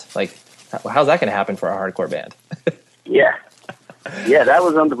 what? Like, how's that going to happen for a hardcore band? Yeah, that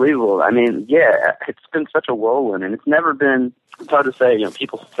was unbelievable. I mean, it's been such a whirlwind, and it's never been. It's hard to say.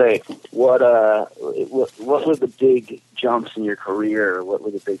 People say, what were the big jumps in your career, or what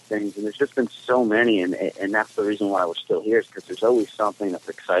were the big things? And there's just been so many, and that's the reason why we're still here, is because there's always something that's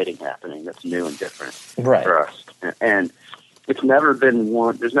exciting happening, that's new and different for us. And it's never been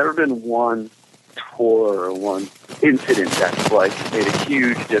one. There's never been one tour or one incident that's like made a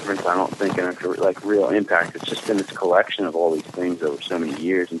huge difference, I don't think, in a like real impact. It's just been this collection of all these things over so many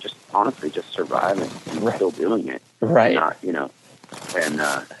years, and just honestly just surviving and still doing it, not, and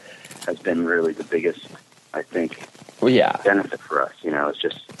has been really the biggest, I think, benefit for us. It's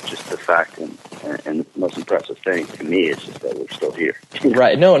just the fact, and the most impressive thing to me is just that we're still here.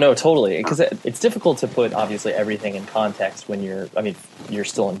 Right. No, totally. Because it's difficult to put obviously everything in context when you're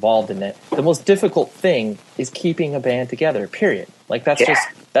still involved in it. The most difficult thing is keeping a band together, period. Like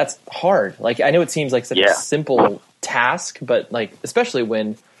that's hard. Like, I know it seems like such a simple task, but like, especially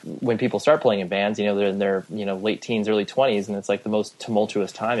when people start playing in bands, they're in their, late teens, early 20s, and it's like the most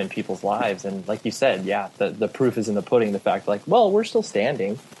tumultuous time in people's lives. And like you said, the proof is in the pudding, the fact like, well, we're still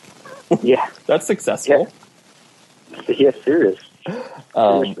standing. Yeah. That's successful. Yeah, serious.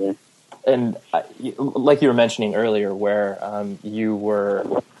 And like you were mentioning earlier, where you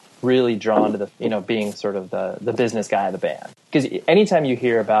were really drawn to the, being sort of the business guy of the band. Because anytime you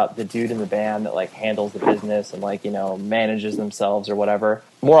hear about the dude in the band that like handles the business and like, manages themselves or whatever,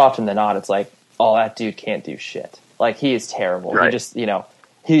 more often than not, it's like, oh, that dude can't do shit. Like, he is terrible. He just,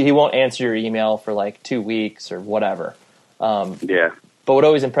 he won't answer your email for like 2 weeks or whatever. But what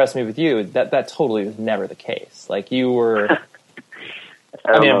always impressed me with you, that totally was never the case. Like, you were,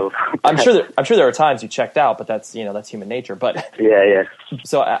 I'm sure there are times you checked out, but that's human nature. But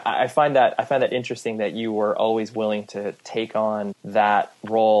So I find that interesting that you were always willing to take on that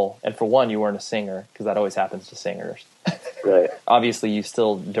role. And for one, you weren't a singer, because that always happens to singers. Right. Obviously, you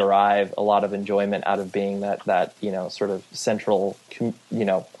still derive a lot of enjoyment out of being that sort of central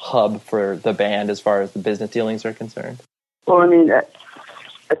hub for the band as far as the business dealings are concerned. Well, I mean,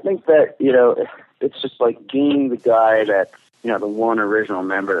 I think that it's just like being the guy that. The one original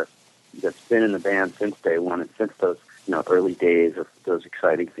member that's been in the band since day one, and since those, early days of those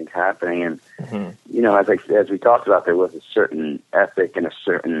exciting things happening. And, as we talked about, there was a certain ethic and a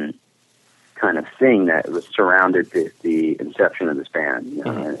certain kind of thing that was surrounded the inception of this band,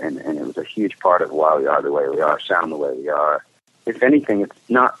 and it was a huge part of why we are the way we are, sound the way we are. If anything,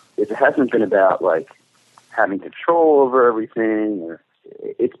 it hasn't been about like having control over everything, or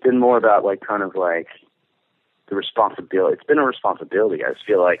it's been more about like kind of like, the responsibility. It's been a responsibility. I just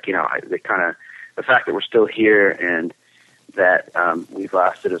feel like, the fact that we're still here, and that we've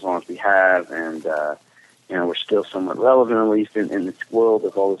lasted as long as we have, and we're still somewhat relevant, at least in this world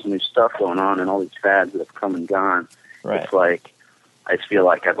of all this new stuff going on and all these fads that have come and gone. Right. It's like, I just feel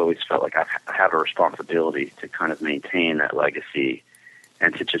like I've always felt like I have a responsibility to kind of maintain that legacy,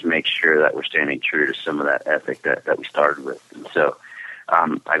 and to just make sure that we're standing true to some of that ethic that we started with. And so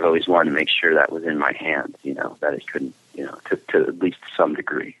I've always wanted to make sure that was in my hands, that it couldn't, to at least some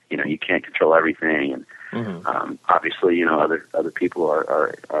degree. You can't control everything, and obviously, other people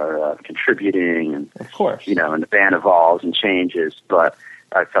are contributing, and of course, and the band evolves and changes. But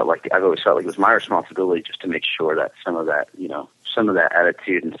I've always felt like it was my responsibility just to make sure that some of that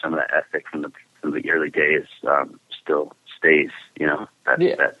attitude and some of that ethic from the early days still stays.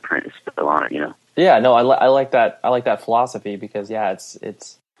 That print is still on it. Yeah, no, I like that. I like that philosophy, because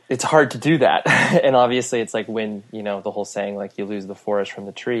it's hard to do that. And obviously it's like when, the whole saying, like, you lose the forest from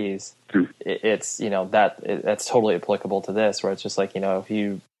the trees, it's, that's totally applicable to this, where it's just like, if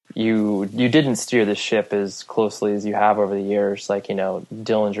you didn't steer the ship as closely as you have over the years, like,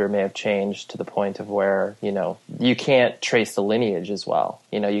 Dillinger may have changed to the point of where, you can't trace the lineage as well.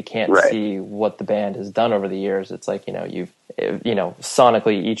 You can't see what the band has done over the years. It's like,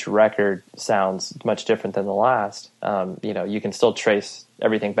 sonically each record sounds much different than the last. You can still trace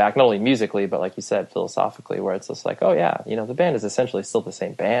everything back, not only musically, but like you said, philosophically, where it's just like, oh yeah, you know, the band is essentially still the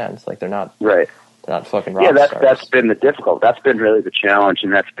same band. Like they're not fucking rock stars. That's been the difficult. That's been really the challenge,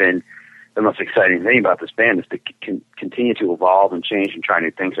 and that's been the most exciting thing about this band is to continue to evolve and change and try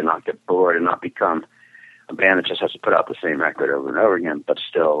new things and not get bored and not become a band that just has to put out the same record over and over again, but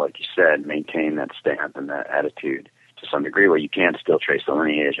still, like you said, maintain that stamp and that attitude to some degree where you can still trace the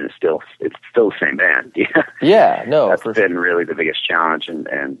lineage and it's still the same band. Yeah, no, that's been really the biggest challenge,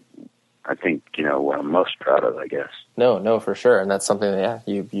 and I think, you know, what I'm most proud of, I guess. No, for sure, and that's something that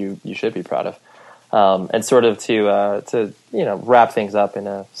you should be proud of. And sort of to you know, wrap things up in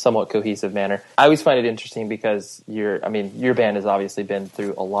a somewhat cohesive manner. I always find it interesting because your band has obviously been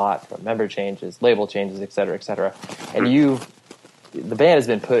through a lot, from member changes, label changes, et cetera, and the band has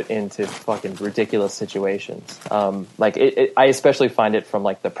been put into fucking ridiculous situations. Like I especially find it from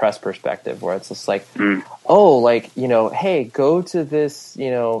like the press perspective, where it's just like, oh, like, you know, hey, go to this,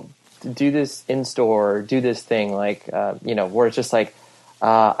 you know, do this in store, do this thing, like, you know, where it's just like,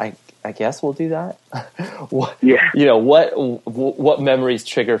 I guess we'll do that. You know, what memories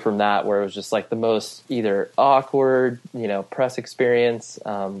trigger from that, where it was just like the most either awkward, you know, press experience,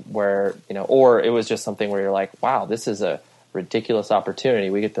 where, you know, or it was just something where you're like, wow, this is a ridiculous opportunity.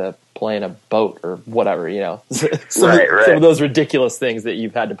 We get to play in a boat or whatever, you know, some of those ridiculous things that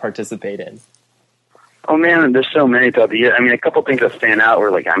you've had to participate in. Oh man, there's so many throughout the year. I mean, a couple things that stand out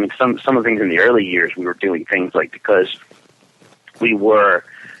were like, I mean, some of the things in the early years we were doing things like, because we were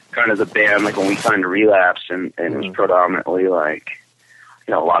kind of the band, like when we signed to Relapse, and it was predominantly like,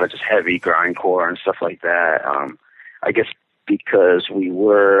 you know, a lot of just heavy grindcore and stuff like that. I guess because we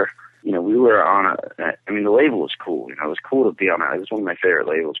were on I mean, the label was cool. You know, it was cool to be on that. It was one of my favorite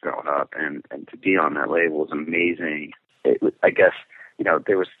labels growing up, and to be on that label was amazing. I guess, you know,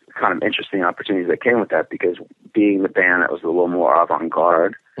 there was kind of interesting opportunities that came with that, because being the band that was a little more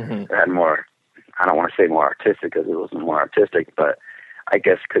avant-garde, had more, I don't want to say more artistic, because it wasn't more artistic, but I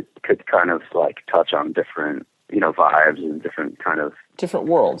guess could kind of like touch on different, you know, vibes and different kind of different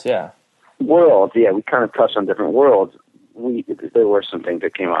worlds. Yeah, we kind of touched on different worlds. There were some things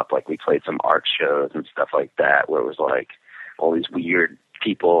that came up, like we played some art shows and stuff like that, where it was like all these weird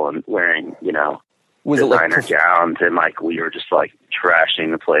people and wearing, you know, designer gowns, and like we were just like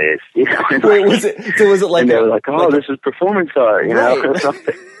trashing the place. You know? Wait, was it like? And they were like, "Oh, this is performance art," you know, or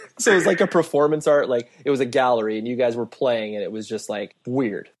something. So it was like a performance art, like it was a gallery and you guys were playing and it was just like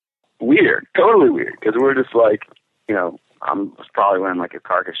weird, totally weird. Because we're just like, you know, I was probably wearing like a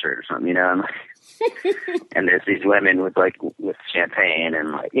carcass shirt or something, you know, and, like, and there's these women with champagne and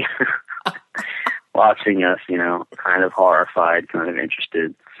like watching us, you know, kind of horrified, kind of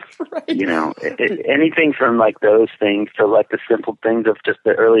interested, right. You know, anything from like those things to like the simple things of just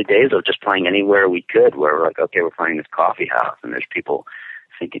the early days of just playing anywhere we could, where we're like, okay, we're playing this coffee house and there's people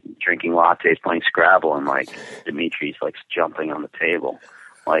drinking lattes, playing Scrabble, and like Dimitri's like jumping on the table,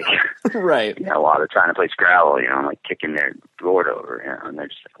 like right. You know, a lot of trying to play Scrabble, you know, like kicking their board over, you know, and they're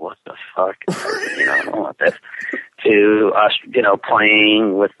just like, what the fuck, you know, I don't want this. To us, you know,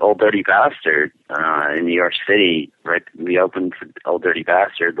 playing with Old Dirty Bastard in New York City, right? We opened for Old Dirty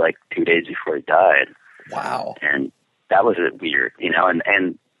Bastard like 2 days before he died. Wow. And that was weird, you know,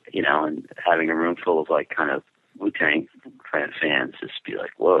 and you know, and having a room full of like kind of Wu-Tang fans just be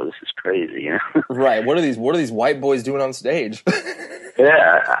like, whoa, this is crazy, you know? Right. What are these white boys doing on stage?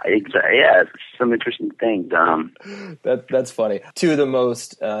 Yeah, exactly. Yeah, some interesting things. That's funny. Two of the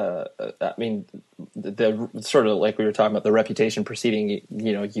most, I mean, the sort of like we were talking about, the reputation preceding,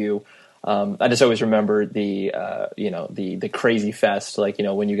 you know, you. I just always remember the, you know, the crazy fest, like, you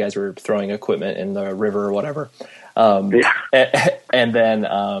know, when you guys were throwing equipment in the river or whatever. And then,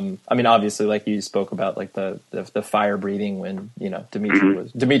 I mean, obviously, like you spoke about, like the fire breathing when, you know,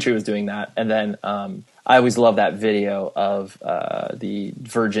 Dimitri was doing that. And then, I always love that video of, the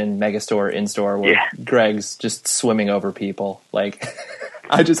Virgin Megastore in-store where Greg's just swimming over people. Like,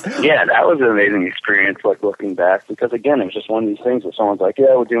 yeah, that was an amazing experience, like looking back, because again, it was just one of these things where someone's like,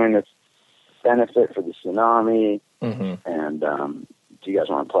 yeah, we're doing this benefit for the tsunami. And, do you guys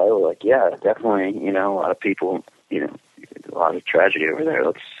want to play? We're like, yeah, definitely. You know, a lot of people, you know, a lot of tragedy over there.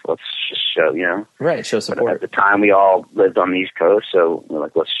 Let's just show, you know, right, show support. But at the time, we all lived on the East Coast, so we're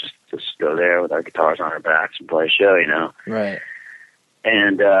like, let's just go there with our guitars on our backs and play a show, you know. Right.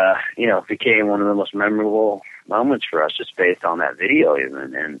 And you know, it became one of the most memorable moments for us, just based on that video,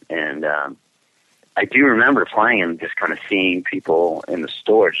 even. And I do remember playing and just kind of seeing people in the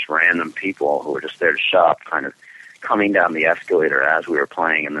store, just random people who were just there to shop, kind of coming down the escalator as we were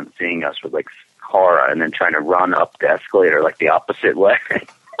playing, and then seeing us with like horror, and then trying to run up the escalator like the opposite way.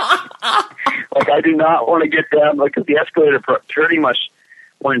 Like, I do not want to get down, like, 'cause the escalator pretty much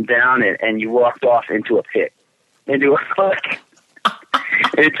went down it, and you walked off into a pit, into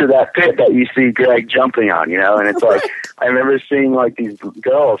that pit that you see Greg jumping on, and it's like, I remember seeing like these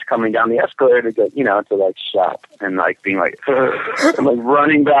girls coming down the escalator to get, to like shop, and like being like, and like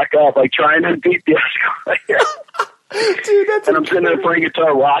running back up, like trying to beat the escalator. Dude, that's and I'm sitting there playing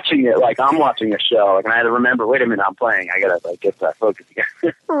guitar, watching it like I'm watching a show. Like, and I had to remember, wait a minute, I'm playing. I gotta like get that focus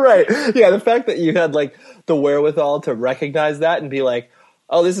again. Right. Yeah, the fact that you had like the wherewithal to recognize that and be like,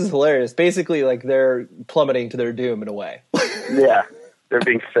 oh, this is hilarious. Basically, like they're plummeting to their doom in a way. Yeah, they're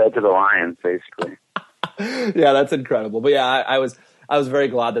being fed to the lions, basically. Yeah, that's incredible. But yeah, I was very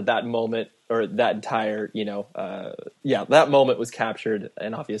glad that moment, or that entire, that moment was captured,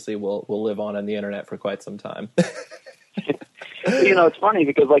 and obviously will live on the internet for quite some time. It's funny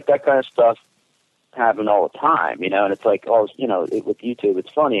because like that kind of stuff happen all the time, and it's like, with YouTube,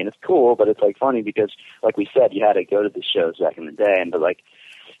 it's funny and it's cool, but it's like funny because, like we said, you had to go to the shows back in the day, and but like,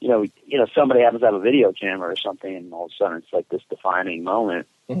 somebody happens to have a video camera or something, and all of a sudden it's like this defining moment.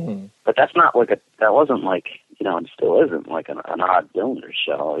 Mm-hmm. But that's not like that wasn't like, and still isn't like an odd Dillinger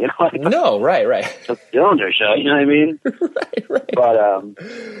show, Like, no, right. It's a Dillinger show, you know what I mean? right. But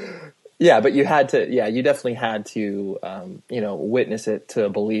yeah, but you definitely had to, witness it to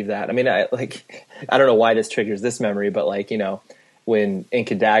believe that. I mean, I don't know why this triggers this memory, but like, when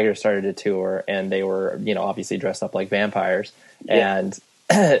Ink and Dagger started to tour and they were, obviously dressed up like vampires, and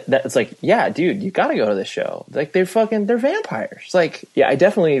that's like, yeah, dude, you got to go to this show. Like they're vampires. Like, yeah, I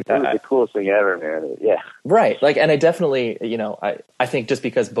definitely, that was the coolest thing ever, man. Yeah. Right. Like, and I definitely, I think just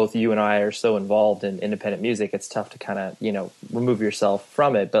because both you and I are so involved in independent music, it's tough to kind of, remove yourself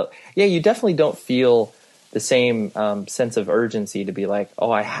from it. But yeah, you definitely don't feel the same sense of urgency to be like,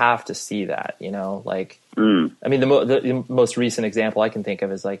 oh, I have to see that, like, I mean, the most recent example I can think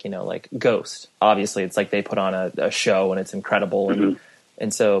of is like, like Ghost. Obviously, it's like they put on a show and it's incredible. Mm-hmm.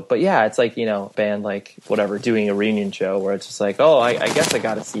 And so, but yeah, it's like, band like whatever, doing a reunion show where it's just like, oh, I guess I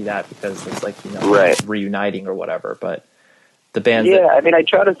got to see that because it's like, right, reuniting or whatever. But the bands. Yeah, I mean, I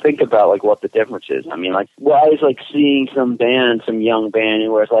try to think about like what the difference is. I mean, like, why is like seeing some young band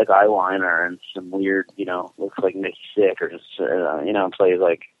who wears like eyeliner and some weird, looks like Mickey Sick or just, plays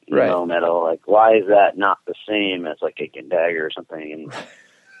like emo metal. Like, why is that not the same as like Ink and Dagger or something? And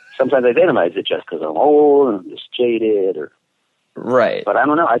sometimes I minimize it just because I'm old and I'm just jaded or. Right. But I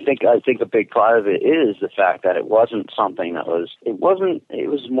don't know. I think a big part of it is the fact that it wasn't something that it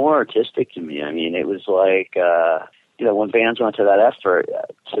was more artistic to me. I mean, it was like, when bands went to that effort,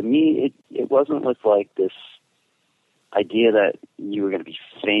 to me, it wasn't with like this idea that you were going to be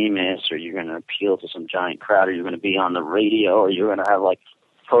famous or you're going to appeal to some giant crowd or you're going to be on the radio or you're going to have like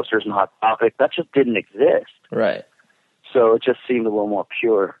posters and Hot Topic. That just didn't exist. Right. So it just seemed a little more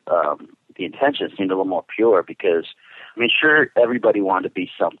pure. The intention seemed a little more pure because, I mean, sure, everybody wanted to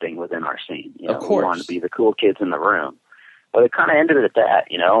be something within our scene. Of course. We wanted to be the cool kids in the room. But it kind of ended at that,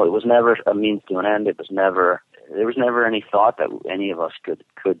 It was never a means to an end. There was never any thought that any of us could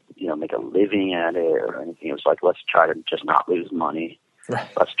make a living at it or anything. It was like, let's try to just not lose money. Right.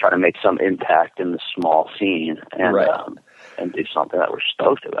 Let's try to make some impact in the small scene and do something that we're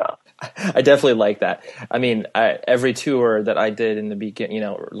stoked about. I definitely like that. I mean, every tour that I did in the beginning,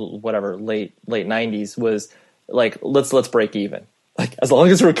 late 90s was like, let's break even. Like, as long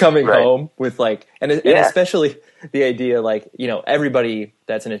as we're coming home with like, and especially the idea, like, everybody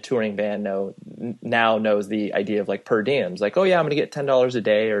that's in a touring band now knows the idea of like per diems. Like, oh yeah, I'm going to get $10 a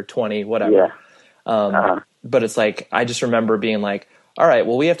day or 20, whatever. Yeah. But it's like, I just remember being like, all right,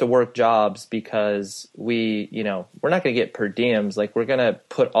 well, we have to work jobs because we're not going to get per diems. Like, we're going to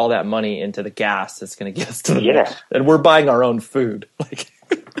put all that money into the gas that's going to get us to the and we're buying our own food. Like,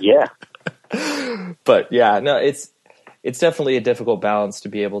 yeah. But yeah, no, it's definitely a difficult balance to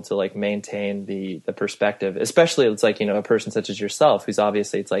be able to like maintain the perspective, especially it's like, a person such as yourself, who's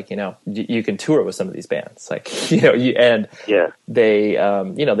obviously, it's like, you can tour with some of these bands, like, they,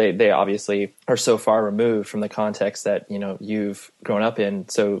 they obviously are so far removed from the context that, you've grown up in.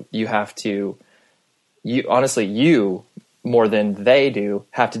 So you have to, you more than they do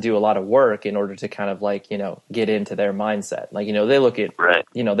have to do a lot of work in order to kind of like, get into their mindset. Like, they look at,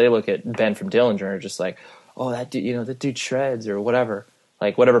 they look at Ben from Dillinger and are just like, oh, that dude, that dude shreds or whatever,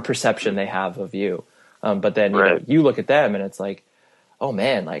 like whatever perception they have of you. But then, you look at them and it's like, oh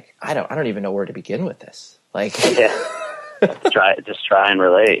man, like, I don't even know where to begin with this. Like, just try and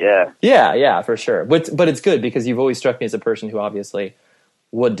relate. Yeah. Yeah, for sure. But it's good because you've always struck me as a person who obviously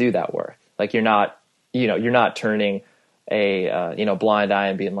would do that work. Like, you're not turning a, blind eye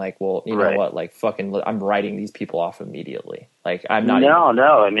and being like, well, you know what, like fucking, I'm writing these people off immediately. Like, I'm not.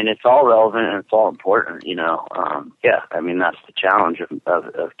 No. I mean, it's all relevant and it's all important, Yeah, I mean, that's the challenge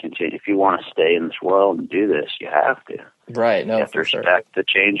of continuing. If you want to stay in this world and do this, you have to. Right. No, you have to respect the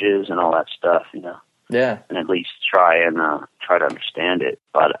changes and all that stuff, Yeah. And at least try to understand it.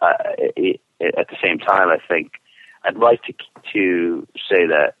 But at the same time, I think I'd like to say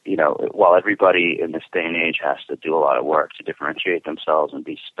that, while everybody in this day and age has to do a lot of work to differentiate themselves and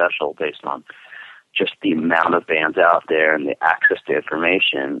be special based on just the amount of bands out there and the access to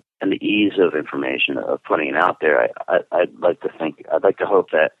information and the ease of information of putting it out there, I'd like to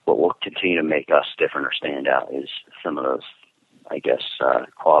hope that what will continue to make us different or stand out is some of those, I guess,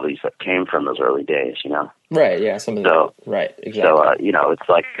 qualities that came from those early days, Right, yeah, right, exactly. So, it's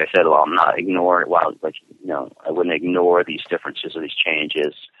like I said, well, I'm not ignoring, I wouldn't ignore these differences or these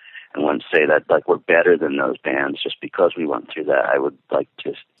changes. I wouldn't say that, we're better than those bands just because we went through that. I would like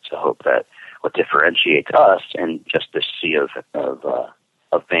to hope that what differentiates us and just the sea of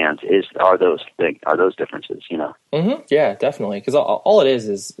bands are those differences, Mm-hmm. Yeah, definitely. Because all it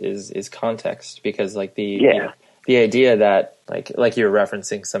is context. Because the idea that like you were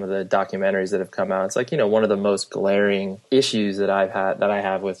referencing some of the documentaries that have come out, it's one of the most glaring issues that I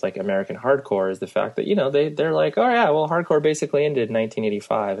have with American hardcore is the fact that they're like, oh yeah, well, hardcore basically ended in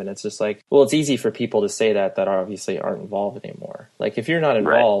 1985, and it's just well, it's easy for people to say that obviously aren't involved anymore. If you're not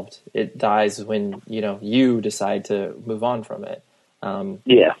involved, right, it dies when you decide to move on from it.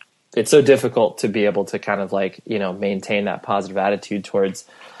 Yeah, it's so difficult to be able to kind of maintain that positive attitude towards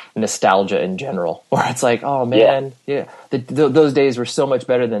nostalgia in general, where it's oh man, those days were so much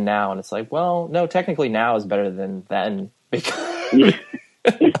better than now, and it's well, no, technically now is better than then, because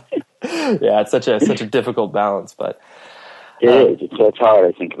it's such a difficult balance, but it is. It's hard.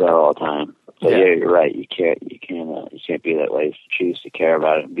 I think about it all the time. So yeah, you're right. You can't be that way. Choose to care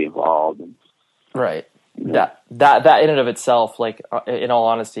about it and be involved. Right. That in and of itself, in all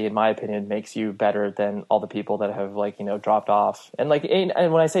honesty, in my opinion, makes you better than all the people that have dropped off. And when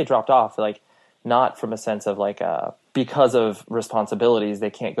I say dropped off, not from a sense of because of responsibilities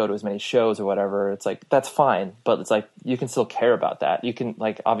they can't go to as many shows or whatever. It's that's fine, but it's you can still care about that. You can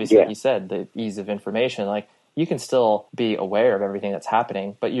obviously, like you said, the ease of information. You can still be aware of everything that's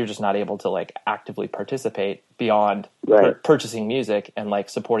happening, but you're just not able to actively participate beyond purchasing music and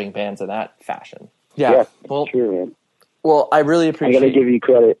supporting bands in that fashion. Yeah, well, true, man. Well, I really appreciate. I got to give you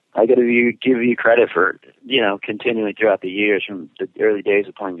credit. I got to give you credit for continuing throughout the years, from the early days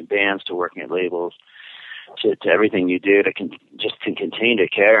of playing in bands to working at labels to everything you do to continue to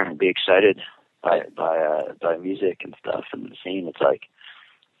care and be excited by music and stuff and the scene. It's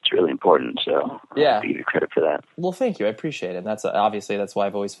really important. So I give you credit for that. Well, thank you. I appreciate it. And that's obviously why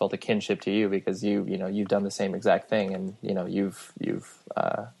I've always felt a kinship to you, because you've done the same exact thing, and you've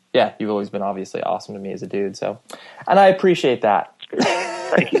always been obviously awesome to me as a dude. So, and I appreciate that.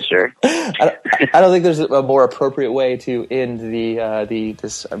 Thank you, sir. I don't think there's a more appropriate way to end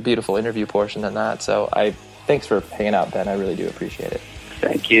this beautiful interview portion than that. So, thanks for hanging out, Ben. I really do appreciate it.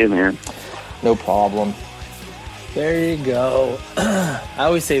 Thank you, man. No problem. There you go. I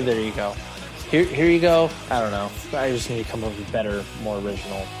always say there you go. Here you go. I don't know. I just need to come up with better, more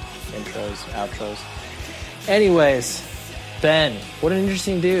original intros, outros. Anyways, Ben, what an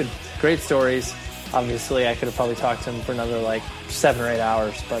interesting dude. Great stories. Obviously, I could have probably talked to him for another 7 or 8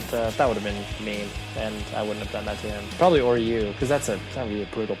 hours, but that would have been mean, and I wouldn't have done that to him. Probably or you, because that would be a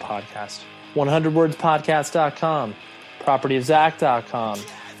brutal podcast. 100wordspodcast.com, propertyofzach.com.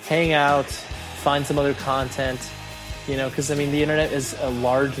 Hang out, find some other content, because the internet is a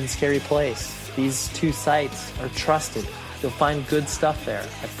large and scary place. These 2 sites are trusted. You'll find good stuff there,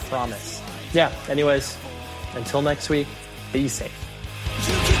 I promise. Yeah, anyways, until next week, be safe.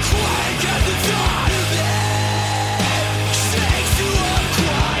 You can crank at the door.